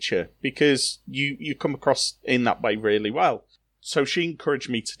be a teacher, because you come across in that way really well. So she encouraged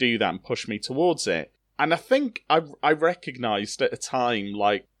me to do that and pushed me towards it. And I think I recognised at a time,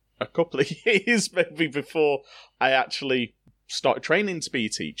 like a couple of years maybe before I actually started training to be a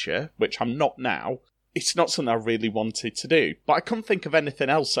teacher, which I'm not now, it's not something I really wanted to do. But I couldn't think of anything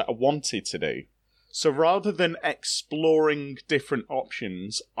else that I wanted to do. So rather than exploring different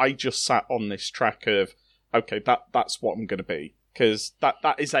options, I just sat on this track of, okay, that's what I'm going to be. Because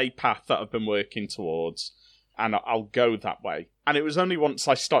that is a path that I've been working towards, and I'll go that way. And it was only once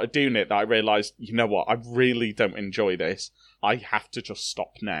I started doing it that I realised, you know what, I really don't enjoy this. I have to just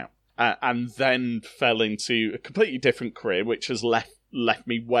stop now. And then fell into a completely different career, which has left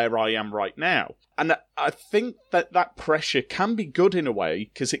me where I am right now. And I think that pressure can be good in a way,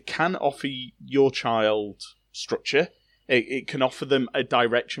 because it can offer your child structure. It can offer them a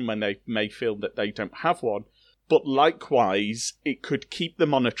direction when they may feel that they don't have one. But likewise, it could keep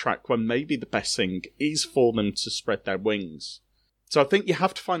them on a track when maybe the best thing is for them to spread their wings. So I think you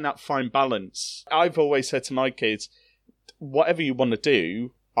have to find that fine balance. I've always said to my kids, whatever you want to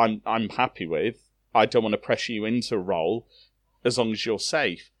do, I'm happy with. I don't want to pressure you into a role as long as you're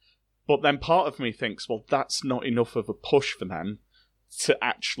safe. But then part of me thinks, well, that's not enough of a push for them to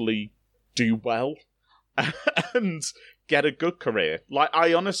actually do well. and get a good career. Like,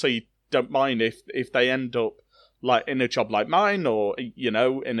 I honestly don't mind if they end up like in a job like mine, or, you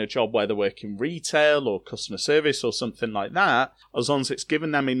know, in a job where they work in retail or customer service or something like that, as long as it's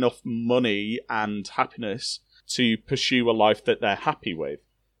given them enough money and happiness to pursue a life that they're happy with.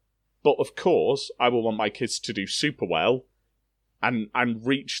 But of course, I will want my kids to do super well and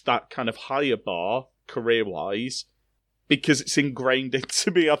reach that kind of higher bar career-wise, because it's ingrained into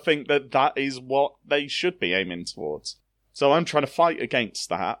me, I think, that is what they should be aiming towards. So I'm trying to fight against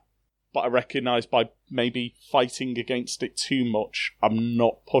that, but I recognise by maybe fighting against it too much, I'm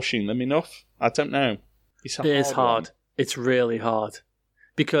not pushing them enough. I don't know. It is hard. It's really hard.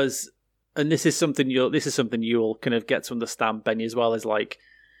 Because, and this is something you'll kind of get to understand, Benny, as well, as like,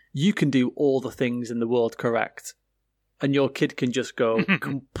 you can do all the things in the world correct, and your kid can just go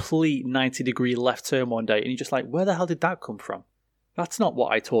complete 90-degree left turn one day, and you're just like, where the hell did that come from? That's not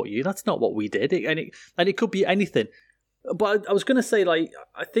what I taught you. That's not what we did. And it could be anything. But I was going to say, like,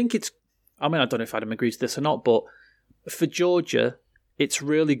 I think it's, I mean, I don't know if Adam agrees with this or not, but for Georgia, it's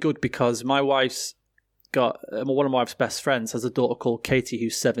really good because my wife's got, one of my wife's best friends has a daughter called Katie,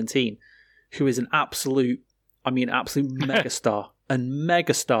 who's 17, who is an absolute megastar. And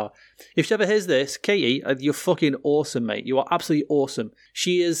megastar. If she ever hears this, Katie, you're fucking awesome, mate. You are absolutely awesome.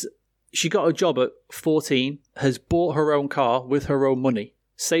 She got a job at 14, has bought her own car with her own money,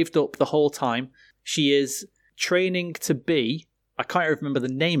 saved up the whole time. She is training to be, I can't remember the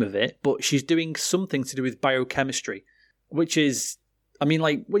name of it, but she's doing something to do with biochemistry, which is, I mean,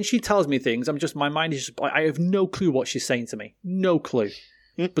 like, when she tells me things, my mind is just, I have no clue what she's saying to me. No clue.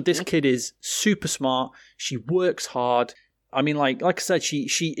 But this kid is super smart. She works hard. I mean, like I said, she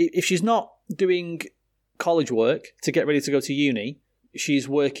if she's not doing college work to get ready to go to uni, she's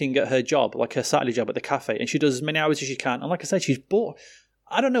working at her job, like her Saturday job at the cafe, and she does as many hours as she can. And like I said, she's bought,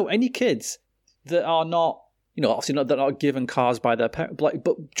 I don't know, any kids that are not, you know, obviously not that are given cars by their parents,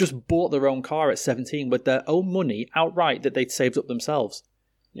 but just bought their own car at 17 with their own money outright that they'd saved up themselves.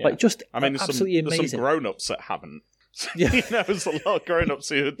 Yeah. Like, just, I mean, absolutely amazing. There's some grown-ups that haven't. Yeah. You know, there's a lot of grown-ups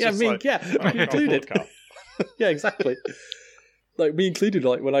who are just included. Yeah, exactly. Like, me included,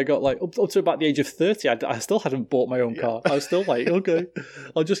 like, when I got, like, up to about the age of 30, I still hadn't bought my own car. I was still like, okay,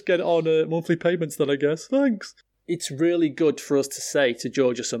 I'll just get it on monthly payments then, I guess. Thanks. It's really good for us to say to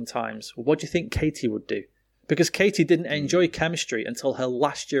Georgia sometimes, what do you think Katie would do? Because Katie didn't enjoy chemistry until her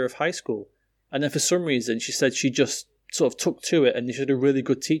last year of high school. And then for some reason, she said she just sort of took to it, and she had a really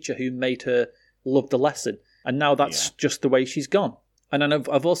good teacher who made her love the lesson. And now that's just the way she's gone. And then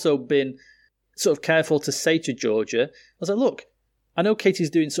I've also been sort of careful to say to Georgia, I was like, look, I know Katie's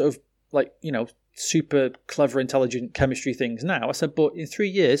doing sort of, like, you know, super clever, intelligent chemistry things now. I said, but in 3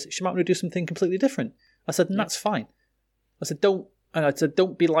 years, she might want to do something completely different. I said, and that's fine. I said, don't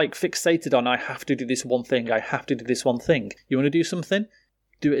be like fixated on, I have to do this one thing. I have to do this one thing. You want to do something?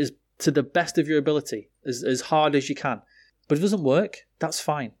 Do it to the best of your ability, as hard as you can. But if it doesn't work, that's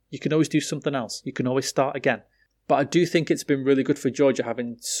fine. You can always do something else. You can always start again. But I do think it's been really good for Georgia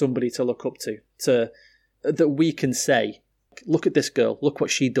having somebody to look up to that we can say, look at this girl, look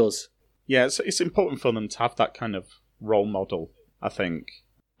what she does. Yeah, it's important for them to have that kind of role model, I think.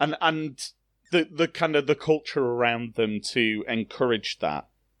 And the kind of the culture around them to encourage that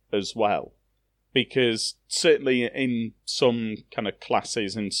as well. Because certainly in some kind of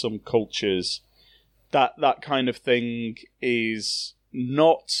classes, in some cultures, that kind of thing is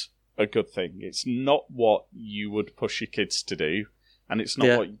not a good thing. It's not what you would push your kids to do, and it's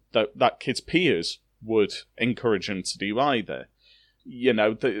not what that kid's peers would encourage them to do either. You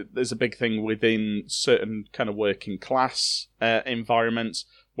know, there's a big thing within certain kind of working class environments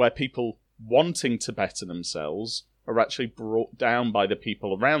where people wanting to better themselves are actually brought down by the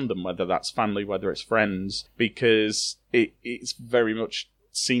people around them, whether that's family, whether it's friends, because it's very much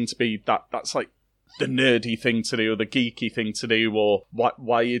seen to be that's like the nerdy thing to do or the geeky thing to do, or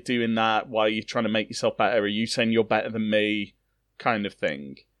why are you doing that? Why are you trying to make yourself better? Are you saying you're better than me? Kind of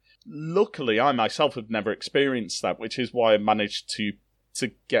thing. Luckily, I myself have never experienced that, which is why I managed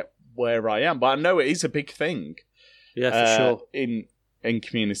to get where I am. But I know it is a big thing. Yeah, for sure. In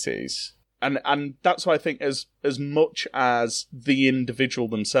communities. And that's why I think as much as the individual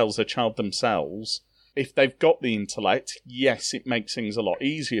themselves, a child themselves, if they've got the intellect, yes, it makes things a lot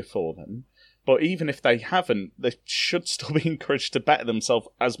easier for them. But even if they haven't, they should still be encouraged to better themselves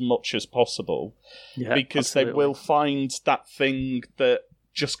as much as possible. Yeah, because absolutely. They will find that thing that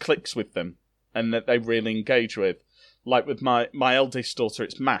just clicks with them and that they really engage with. Like with my eldest daughter,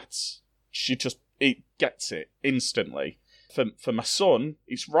 it's maths. She just gets it instantly. For my son,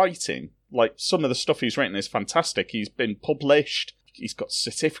 it's writing. Like, some of the stuff he's written is fantastic. He's been published. he's got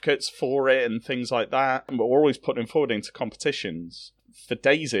certificates for it and things like that. But we're always putting him forward into competitions. For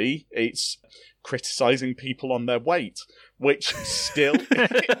Daisy, it's criticising people on their weight, which still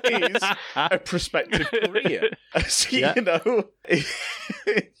is a prospective career. So,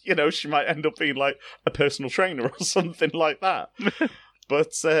 she might end up being like a personal trainer or something like that.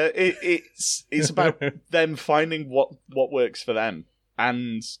 But it's about them finding what works for them,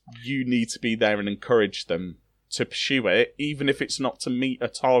 and you need to be there and encourage them to pursue it, even if it's not to meet a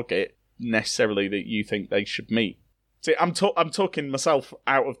target necessarily that you think they should meet. See, I'm talking myself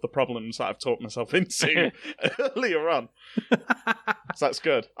out of the problems that I've talked myself into earlier on. So that's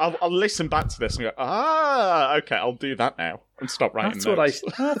good. I'll listen back to this and go, okay, I'll do that now and stop writing notes.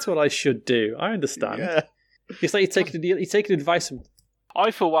 That's what I should do. I understand. Yeah. It's like you're taking advice from...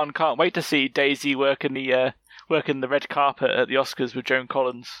 I, for one, can't wait to see Daisy work in the red carpet at the Oscars with Joan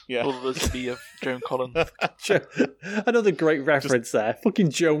Collins. Yeah. All of us to be of Joan Collins. Another great reference there.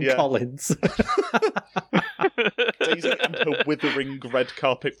 Fucking Joan Collins. Daisy and her withering red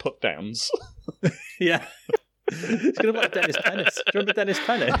carpet put-downs. Yeah. It's going to be like Dennis Pennis. Do you remember Dennis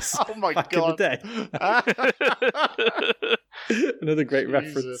Pennis? Oh my Back God. in the day. Another great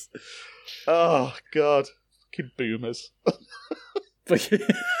reference. Oh, God. Fucking boomers.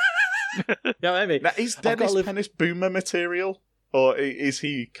 Yeah, I mean, now, is Dennis Pennis boomer material? Or is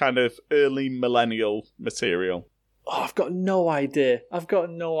he kind of early millennial material? Oh, I've got no idea.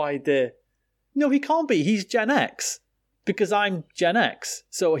 No, he can't be. He's Gen X. Because I'm Gen X.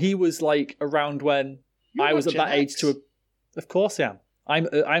 So he was like around when I was at that age to... Of course I am.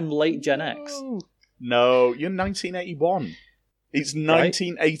 I'm late Gen X. No, you're 1981. It's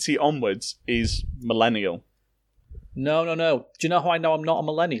 1980 onwards is millennial. No. Do you know how I know I'm not a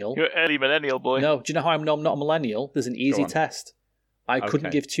millennial? You're early millennial, boy. No, do you know how I know I'm not a millennial? There's an easy test. I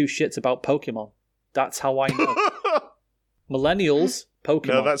couldn't give two shits about Pokemon. That's how I know. Millennials, Pokemon.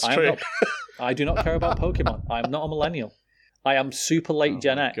 No, that's true. I do not care about Pokemon. I'm not a millennial. I am super late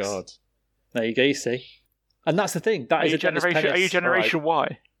Gen X. God. There you go, you see. And that's the thing. That is a generation. Are you Generation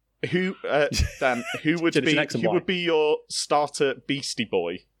Y? Who, Dan? Who would be your starter Beastie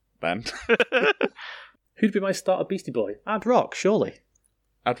Boy, Ben? Who'd be my starter Beastie Boy? Ad Rock, surely.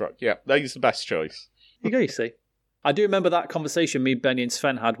 Ad Rock, yeah. He's the best choice. There you go, you see. I do remember that conversation me, Benny, and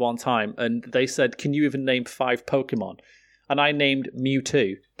Sven had one time, and they said, can you even name 5 Pokemon? And I named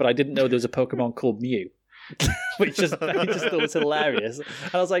Mewtwo, but I didn't know there was a Pokemon called Mew. Which I just thought was hilarious.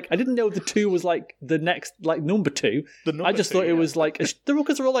 And I was like, I didn't know the 2 was like the next, like number 2. I just thought it was like,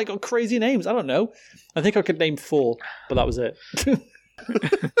 because they're all like got crazy names. I don't know. I think I could name 4, but that was it.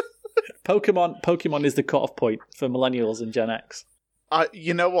 Pokemon is the cut-off point for millennials and Gen X.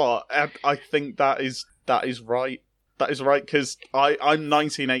 You know what? I think that is right. That is right, because I'm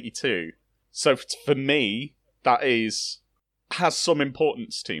 1982. So for me, that has some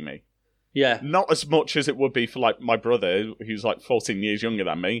importance to me. Yeah. Not as much as it would be for like my brother, who's like 14 years younger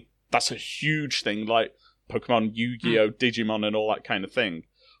than me. That's a huge thing, like Pokemon, Yu-Gi-Oh, Digimon, and all that kind of thing.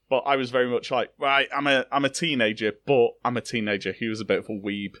 But I was very much like, right, I'm a teenager, but I'm a teenager who was a bit of a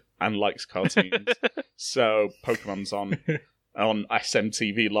weeb and likes cartoons. So Pokemon's on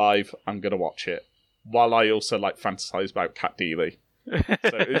SMTV Live. I'm gonna watch it, while I also like fantasize about Cat Deely.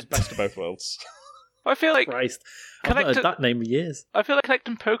 So it was best of both worlds. I feel like Christ. I've not heard that name in years. I feel like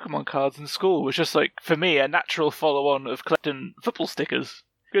collecting Pokemon cards in school was just like, for me, a natural follow-on of collecting football stickers.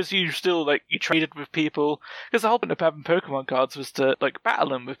 Because you still, like, you traded with people. Because the whole point of having Pokemon cards was to, like, battle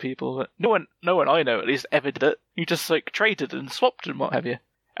them with people. But no one I know, at least, ever did it. You just, like, traded and swapped and what have you.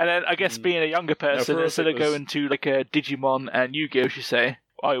 And then, I guess, being a younger person, instead of going to, like, a Digimon and Yu-Gi-Oh, as you say,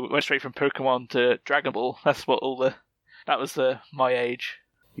 I went straight from Pokemon to Dragon Ball. That's what that was my age.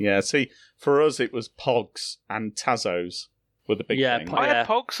 Yeah, see, for us it was Pogs and Tazos were the big thing. I had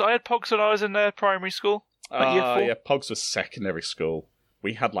Pogs when I was in primary school. Yeah, Pogs was secondary school.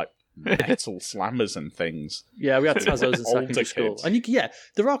 We had like metal slammers and things. Yeah, we had Tazos in secondary school. And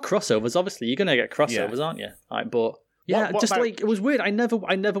there are crossovers, obviously. You're going to get crossovers, aren't you? But yeah, what about... it was weird. I never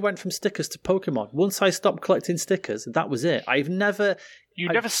went from stickers to Pokemon. Once I stopped collecting stickers, that was it. I've never... You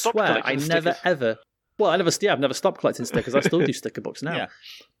never stopped collecting stickers? Never ever... Well, I've never stopped collecting stickers. I still do sticker books now. Yeah.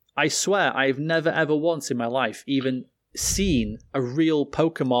 I swear I've never ever once in my life even seen a real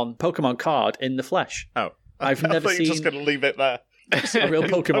Pokemon card in the flesh. Oh. I've never seen... you're just going to leave it there. A real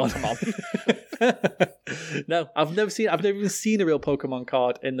Pokemon. No, I've never even seen a real Pokemon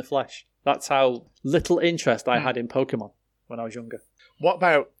card in the flesh. That's how little interest I had in Pokemon when I was younger. What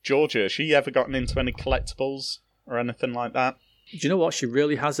about Georgia? Has she ever gotten into any collectibles or anything like that? Do you know what? She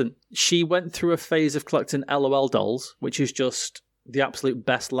really hasn't. She went through a phase of collecting LOL dolls, which is just the absolute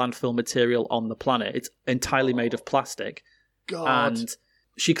best landfill material on the planet. It's entirely made of plastic. God. And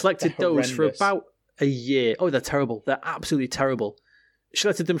she collected They're those for horrendous. about a year. Oh, they're terrible. They're absolutely terrible. She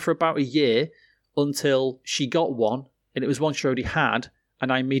collected them for about a year until she got one, and it was one she already had,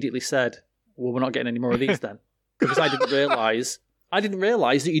 and I immediately said, well, we're not getting any more of these then. Because I didn't realise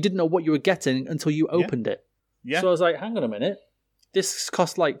that you didn't know what you were getting until you opened it. Yeah. So I was like, hang on a minute. This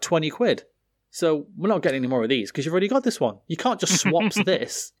cost like 20 quid. So we're not getting any more of these because you've already got this one. You can't just swap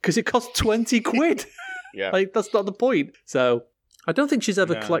this because it costs 20 quid. Yeah. Like, that's not the point. So I don't think she's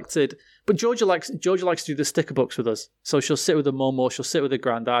ever collected. But Georgia likes to do the sticker books with us. So she'll sit with her mum or she'll sit with her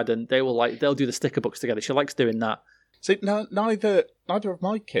granddad, and they'll do the sticker books together. She likes doing that. See, neither of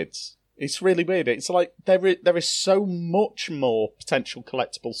my kids. It's really weird. It's like there is so much more potential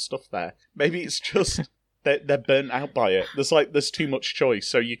collectible stuff there. Maybe it's just they're burnt out by it. There's too much choice,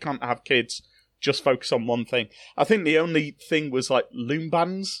 so you can't have kids just focus on one thing. I think the only thing was like loom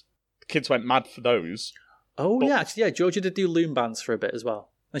bands. The kids went mad for those. Oh, yeah. Actually, yeah, Georgia did do loom bands for a bit as well.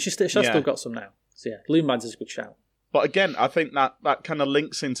 And she's still got some now. So yeah, loom bands is a good shout. But again, I think that kind of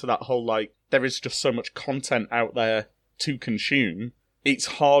links into that whole, like, there is just so much content out there to consume. It's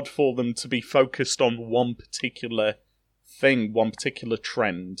hard for them to be focused on one particular thing, one particular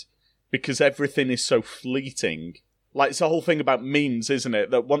trend, because everything is so fleeting. Like, it's the whole thing about memes, isn't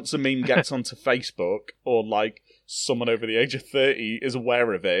it? That once a meme gets onto Facebook, or, like, someone over the age of 30 is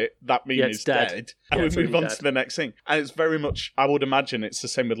aware of it, that meme is dead. And we move on to the next thing. And it's very much, I would imagine it's the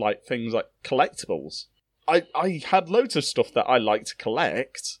same with, like, things like collectibles. I had loads of stuff that I like to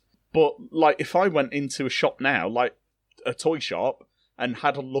collect, but, like, if I went into a shop now, like a toy shop, and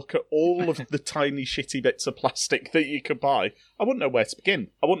had a look at all of the tiny shitty bits of plastic that you could buy, I wouldn't know where to begin.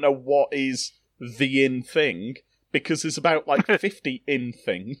 I wouldn't know what is the in thing, because there's about, like, 50 in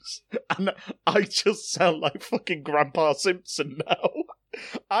things, and I just sound like fucking Grandpa Simpson now.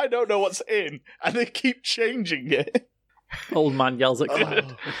 I don't know what's in, and they keep changing it. Old man yells at Clyde.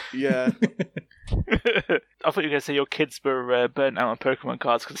 Oh, yeah. I thought you were going to say your kids were burnt out on Pokemon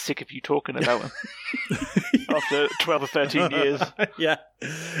cards because they're sick of you talking about them after 12 or 13 years. Yeah.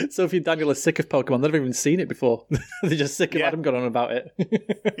 Sophie and Daniel are sick of Pokemon. They've never even seen it before. They're just sick of Adam going on about it.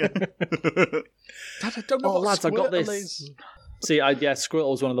 Dad, I don't know what lads, I got Squirtle this. is. See,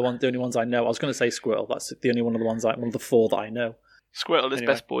 Squirtle was one of the only ones I know. I was going to say Squirtle. That's the only one of the four that I know. Squirtle is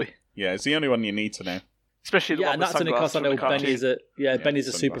best boy. Yeah, it's the only one you need to know. Especially the one and with that's only because I know Benny's Benny's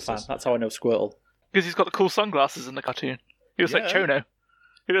a super fan. That's how I know Squirtle. Because he's got the cool sunglasses in the cartoon. He looks like Chono.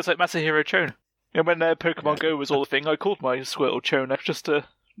 He looks like Masahiro Chono. And when Pokemon Go was all the thing, I called my Squirtle Chono just to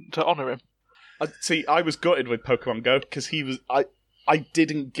honour him. See, I was gutted with Pokemon Go because I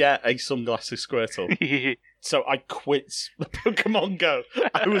didn't get a sunglasses Squirtle. So I quit the Pokemon Go.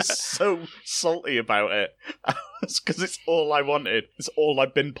 I was so salty about it. Because it's all I wanted. It's all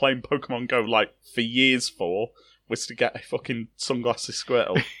I've been playing Pokemon Go, like, for years for, was to get a fucking sunglasses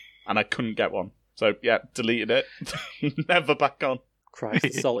Squirtle. And I couldn't get one. So, yeah, deleted it. Never back on. Christ, the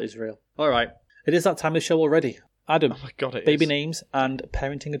salt is real. All right. It is that time of the show already. Adam, Oh my god, it baby is. names and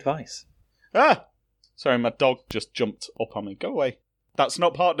parenting advice. Ah! Sorry, my dog just jumped up on me. Go away. That's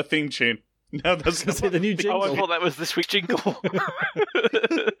not part of the theme tune. No, that's not the new jingle. Oh, I thought that was this week's jingle.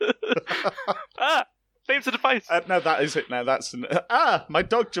 Names and advice. No, that is it now. That's my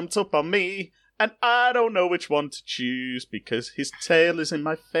dog jumped up on me, and I don't know which one to choose because his tail is in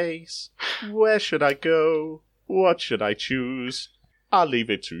my face. Where should I go? What should I choose? I'll leave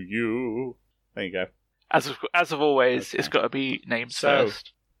it to you. There you go. As of always, Okay. it's got to be named So-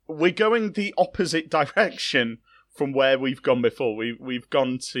 first. We're going the opposite direction from where we've gone before. We've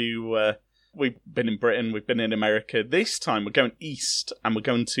gone to... we've been in Britain, we've been in America. This time we're going east, and we're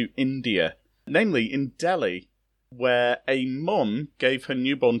going to India. Namely, in Delhi, where a mum gave her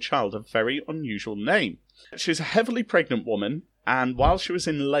newborn child a very unusual name. She was a heavily pregnant woman, and while she was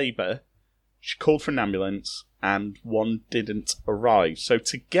in labour, she called for an ambulance, and one didn't arrive. So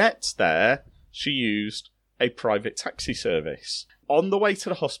to get there, she used a private taxi service. On the way to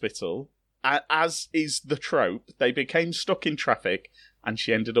the hospital, as is the trope, they became stuck in traffic, and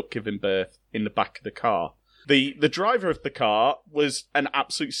she ended up giving birth in the back of the car. The driver of the car was an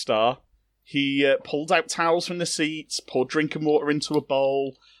absolute star. He pulled out towels from the seats, poured drinking water into a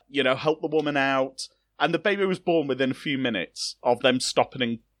bowl, helped the woman out, and the baby was born within a few minutes of them stopping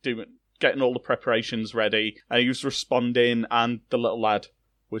and getting all the preparations ready. He was responding, and the little lad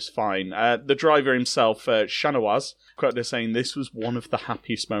was fine. The driver himself, Shanawaz, quoted saying, "This was one of the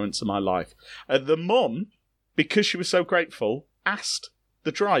happiest moments of my life." The mum, because she was so grateful, asked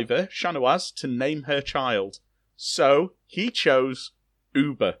the driver, Shanawaz, to name her child. So he chose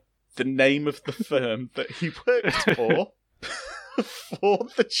Uber, the name of the firm that he worked for, for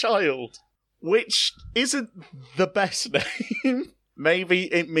the child. which isn't the best name.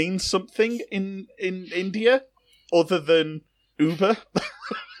 Maybe it means something in India other than Uber.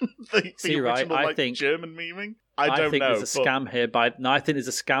 the original, I think German memeing. I don't think know. There's a scam here I think there's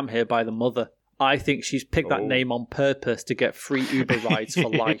a scam here by the mother. I think she's picked that name on purpose to get free Uber rides for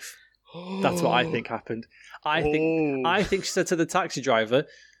life. That's what I think happened. I think she said to the taxi driver,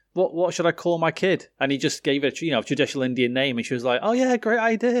 "What should I call my kid?" And he just gave her a traditional Indian name, and she was like, "Oh yeah, great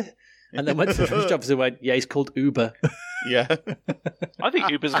idea." And then went to the first officer and went, "Yeah, he's called Uber." Yeah, I think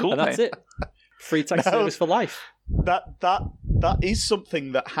Uber's cool. And that's it. Free taxi service for life. That is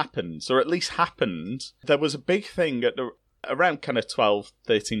something that happens, or at least happened. There was a big thing around kind of 12,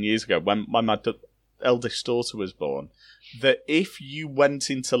 13 years ago when my eldest daughter was born, that if you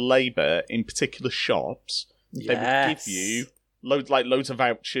went into labour in particular shops, they would give you loads of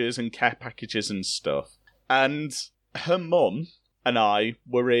vouchers and care packages and stuff. And her mum and I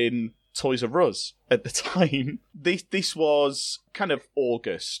were in Toys R Us at the time. This was kind of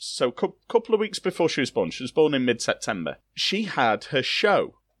August, so a couple of weeks before she was born. She was born in mid-September. She had her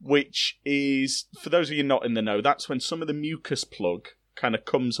show, which is, for those of you not in the know, that's when some of the mucus plug kind of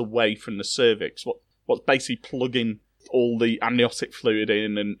comes away from the cervix. What's basically plugging all the amniotic fluid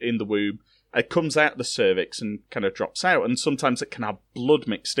in the womb. It comes out the cervix and kind of drops out, and sometimes it can have blood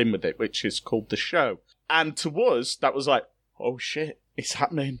mixed in with it, which is called the show. And to us, that was like, oh shit, it's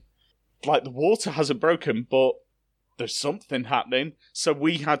happening. Like, the water hasn't broken, but there's something happening. So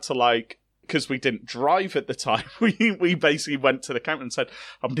we had to, because we didn't drive at the time, we basically went to the counter and said,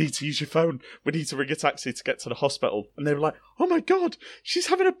 I need to use your phone. We need to ring a taxi to get to the hospital. And they were like, oh my God, she's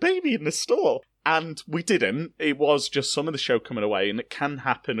having a baby in the store. And we didn't. It was just some of the show coming away, and it can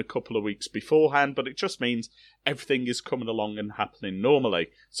happen a couple of weeks beforehand, but it just means everything is coming along and happening normally.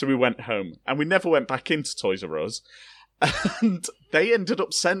 So we went home, and we never went back into Toys R Us. And they ended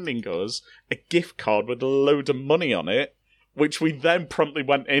up sending us a gift card with a load of money on it, which we then promptly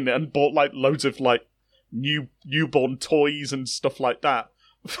went in and bought loads of newborn toys and stuff like that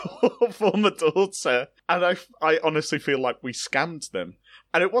for my daughter. And I honestly feel like we scammed them.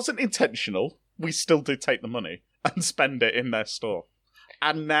 And it wasn't intentional. We still did take the money and spend it in their store.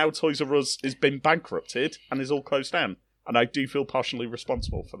 And now Toys R Us has been bankrupted and is all closed down. And I do feel partially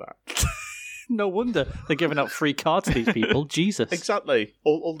responsible for that. No wonder they're giving out free cards to these people. Jesus. Exactly.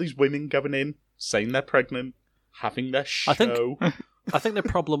 All these women going in, saying they're pregnant, having their show. I think the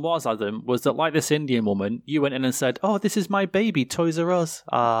problem was, Adam, was that like this Indian woman, you went in and said, "Oh, this is my baby, Toys R Us.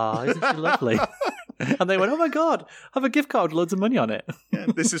 Ah, isn't she lovely?" And they went, "Oh my God, I have a gift card with loads of money on it." Yeah,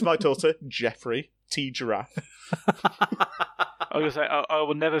 this is my daughter, Jeffrey T. Giraffe. I was going to say, I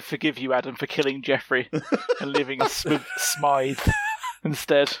will never forgive you, Adam, for killing Jeffrey and living with Smythe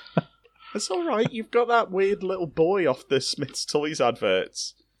instead. It's all right. You've got that weird little boy off the Smith's Toys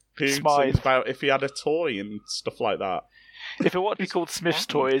adverts who sings about if he had a toy and stuff like that. If it wanted to be called Smith's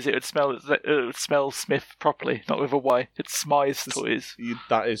Toys, it would smell Smith properly, not with a Y. It's Smythe's Toys.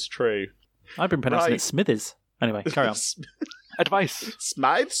 That is true. I've been pronouncing it Smithers. Anyway, carry on. Advice.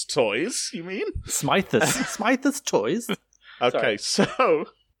 Smythe's Toys, you mean? Smythe's Toys. Okay, so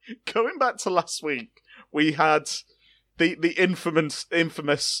going back to last week, we had the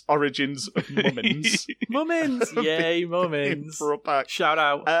infamous origins of Mummins. Mummins! Yay, Mummins. Brought back. Shout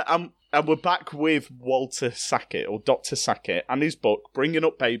out. And we're back with Walter Sackett, or Dr. Sackett, and his book, Bringing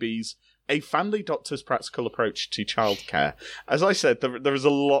Up Babies, A Family Doctor's Practical Approach to Childcare. As I said, there is a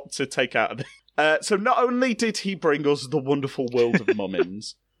lot to take out of this. So not only did he bring us the wonderful world of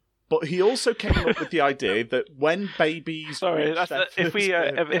Mummins, but he also came up with the idea that when babies... Sorry, if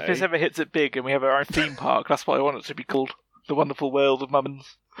this ever hits it big and we have our own theme park, that's what I want it to be called. The Wonderful World of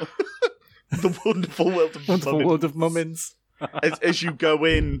Mummins. The Wonderful World of Mummins. Wonderful World of Mummins. As you go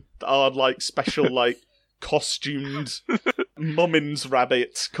in, our special costumed Mummins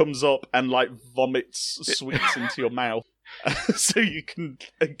rabbit comes up and vomits sweets into your mouth. So you can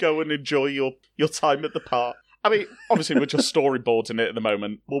go and enjoy your time at the park. I mean, obviously, we're just storyboarding it at the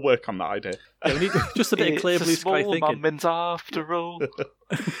moment. We'll work on that idea. Yeah, we need just a bit of clear blue sky thinking. Mummins after all.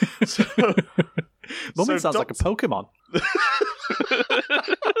 Mummins sounds like a Pokemon.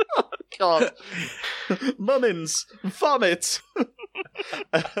 God. Mummins, vomit.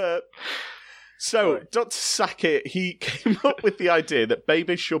 Dr. Sackett, he came up with the idea that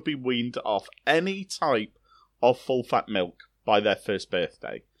babies should be weaned off any type of full-fat milk by their first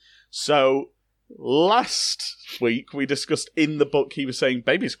birthday. So... last week, we discussed in the book, he was saying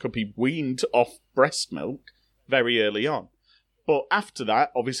babies could be weaned off breast milk very early on. But after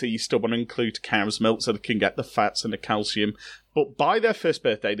that, obviously, you still want to include cow's milk so they can get the fats and the calcium. But by their first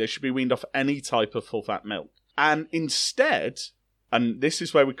birthday, they should be weaned off any type of full-fat milk. And instead, and this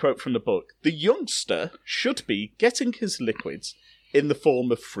is where we quote from the book, the youngster should be getting his liquids in the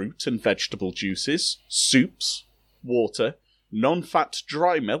form of fruit and vegetable juices, soups, water, non-fat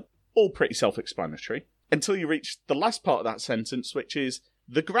dry milk, all pretty self-explanatory, until you reach the last part of that sentence, which is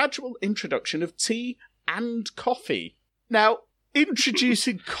the gradual introduction of tea and coffee. Now,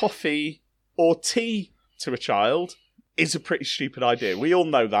 introducing coffee or tea to a child is a pretty stupid idea. We all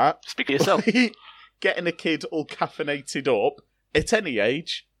know that. Speak for yourself. Getting a kid all caffeinated up at any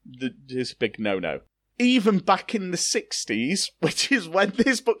age is a big no-no. Even back in the 60s, which is when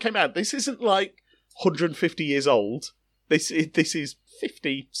this book came out, this isn't like 150 years old. This is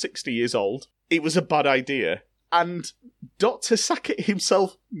 50, 60 years old. It was a bad idea. And Dr. Sackett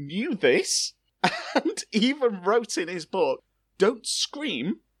himself knew this and even wrote in his book, don't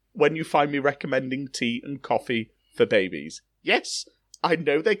scream when you find me recommending tea and coffee for babies. Yes, I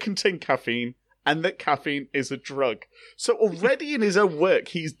know they contain caffeine and that caffeine is a drug. So already in his own work,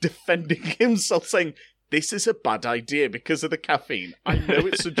 he's defending himself, saying, this is a bad idea because of the caffeine. I know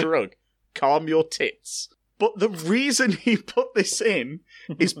it's a drug. Calm your tits. But the reason he put this in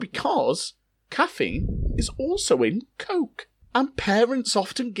is because caffeine is also in Coke. And parents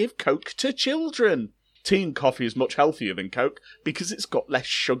often give Coke to children. Tea and coffee is much healthier than Coke because it's got less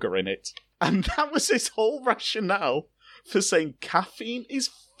sugar in it. And that was his whole rationale for saying caffeine is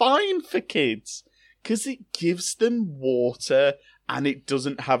fine for kids because it gives them water and it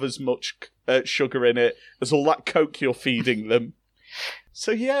doesn't have as much sugar in it as all that Coke you're feeding them.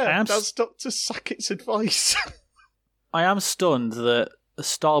 So yeah, that's Dr. Sackett's advice. I am stunned that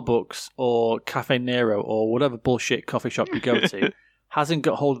Starbucks or Cafe Nero or whatever bullshit coffee shop you go to hasn't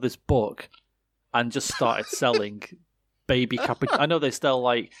got hold of this book and just started selling baby cappuccino. I know they sell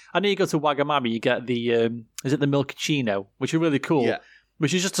I know you go to Wagamama, you get the is it the Milkachino, which is really cool, yeah.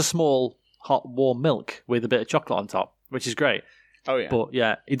 Which is just a small hot warm milk with a bit of chocolate on top, which is great. Oh yeah. But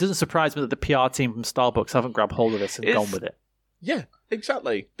yeah, it doesn't surprise me that the PR team from Starbucks haven't grabbed hold of this and gone with it. Yeah,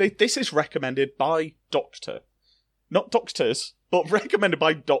 exactly. This is recommended by doctor. Not doctors, but recommended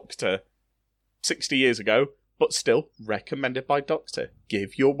by doctor 60 years ago, but still recommended by doctor.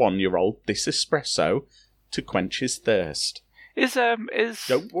 Give your 1-year-old this espresso to quench his thirst.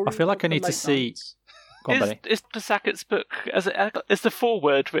 Don't worry. I feel like I need to see. Go on, Benny. Is Dr. Sackett's book is the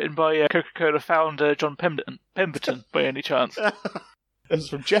foreword written by Coca-Cola founder John Pemberton by any chance? It's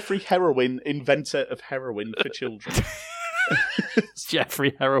from Jeffrey Heroin, inventor of heroin for children.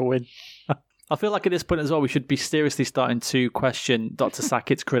 Jeffrey Heroin. I feel like at this point as well, we should be seriously starting to question Dr.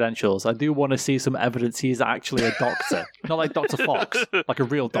 Sackett's credentials. I do want to see some evidence he's actually a doctor. Not like Dr. Fox, like a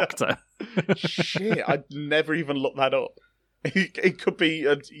real doctor. Shit, I'd never even looked that up. It could be,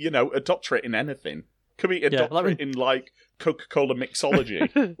 a doctorate in anything. Could be a doctorate in, Coca-Cola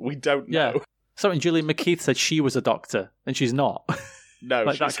mixology. We don't know. Yeah. Something Gillian McKeith said she was a doctor, and she's not. No.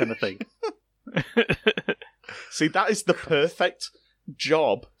 That kind of thing. See, that is the perfect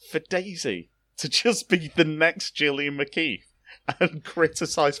job for Daisy. To just be the next Gillian McKeith and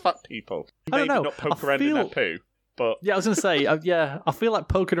criticise fat people. I don't know. Not poke around in their poo, but... Yeah, I was going to say, I feel like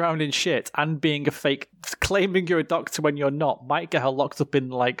poking around in shit and being a fake, claiming you're a doctor when you're not, might get her locked up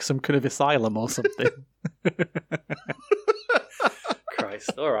in, some kind of asylum or something.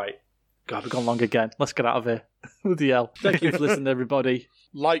 Christ, all right. God, we've gone long again. Let's get out of here. Bloody hell. Thank you for listening, everybody.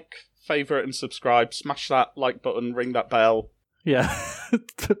 Like, favourite and subscribe. Smash that like button, ring that bell. Yeah.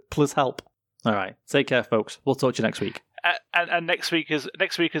 Plus help. All right. Take care, folks. We'll talk to you next week. And next week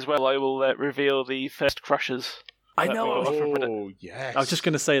as well, I will reveal the first crushers. I know. Oh, yes. I was just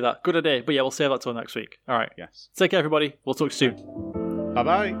going to say that. Good idea. But yeah, we'll save that till next week. All right. Yes. Take care, everybody. We'll talk soon.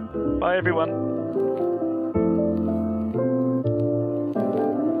 Bye-bye. Bye, everyone.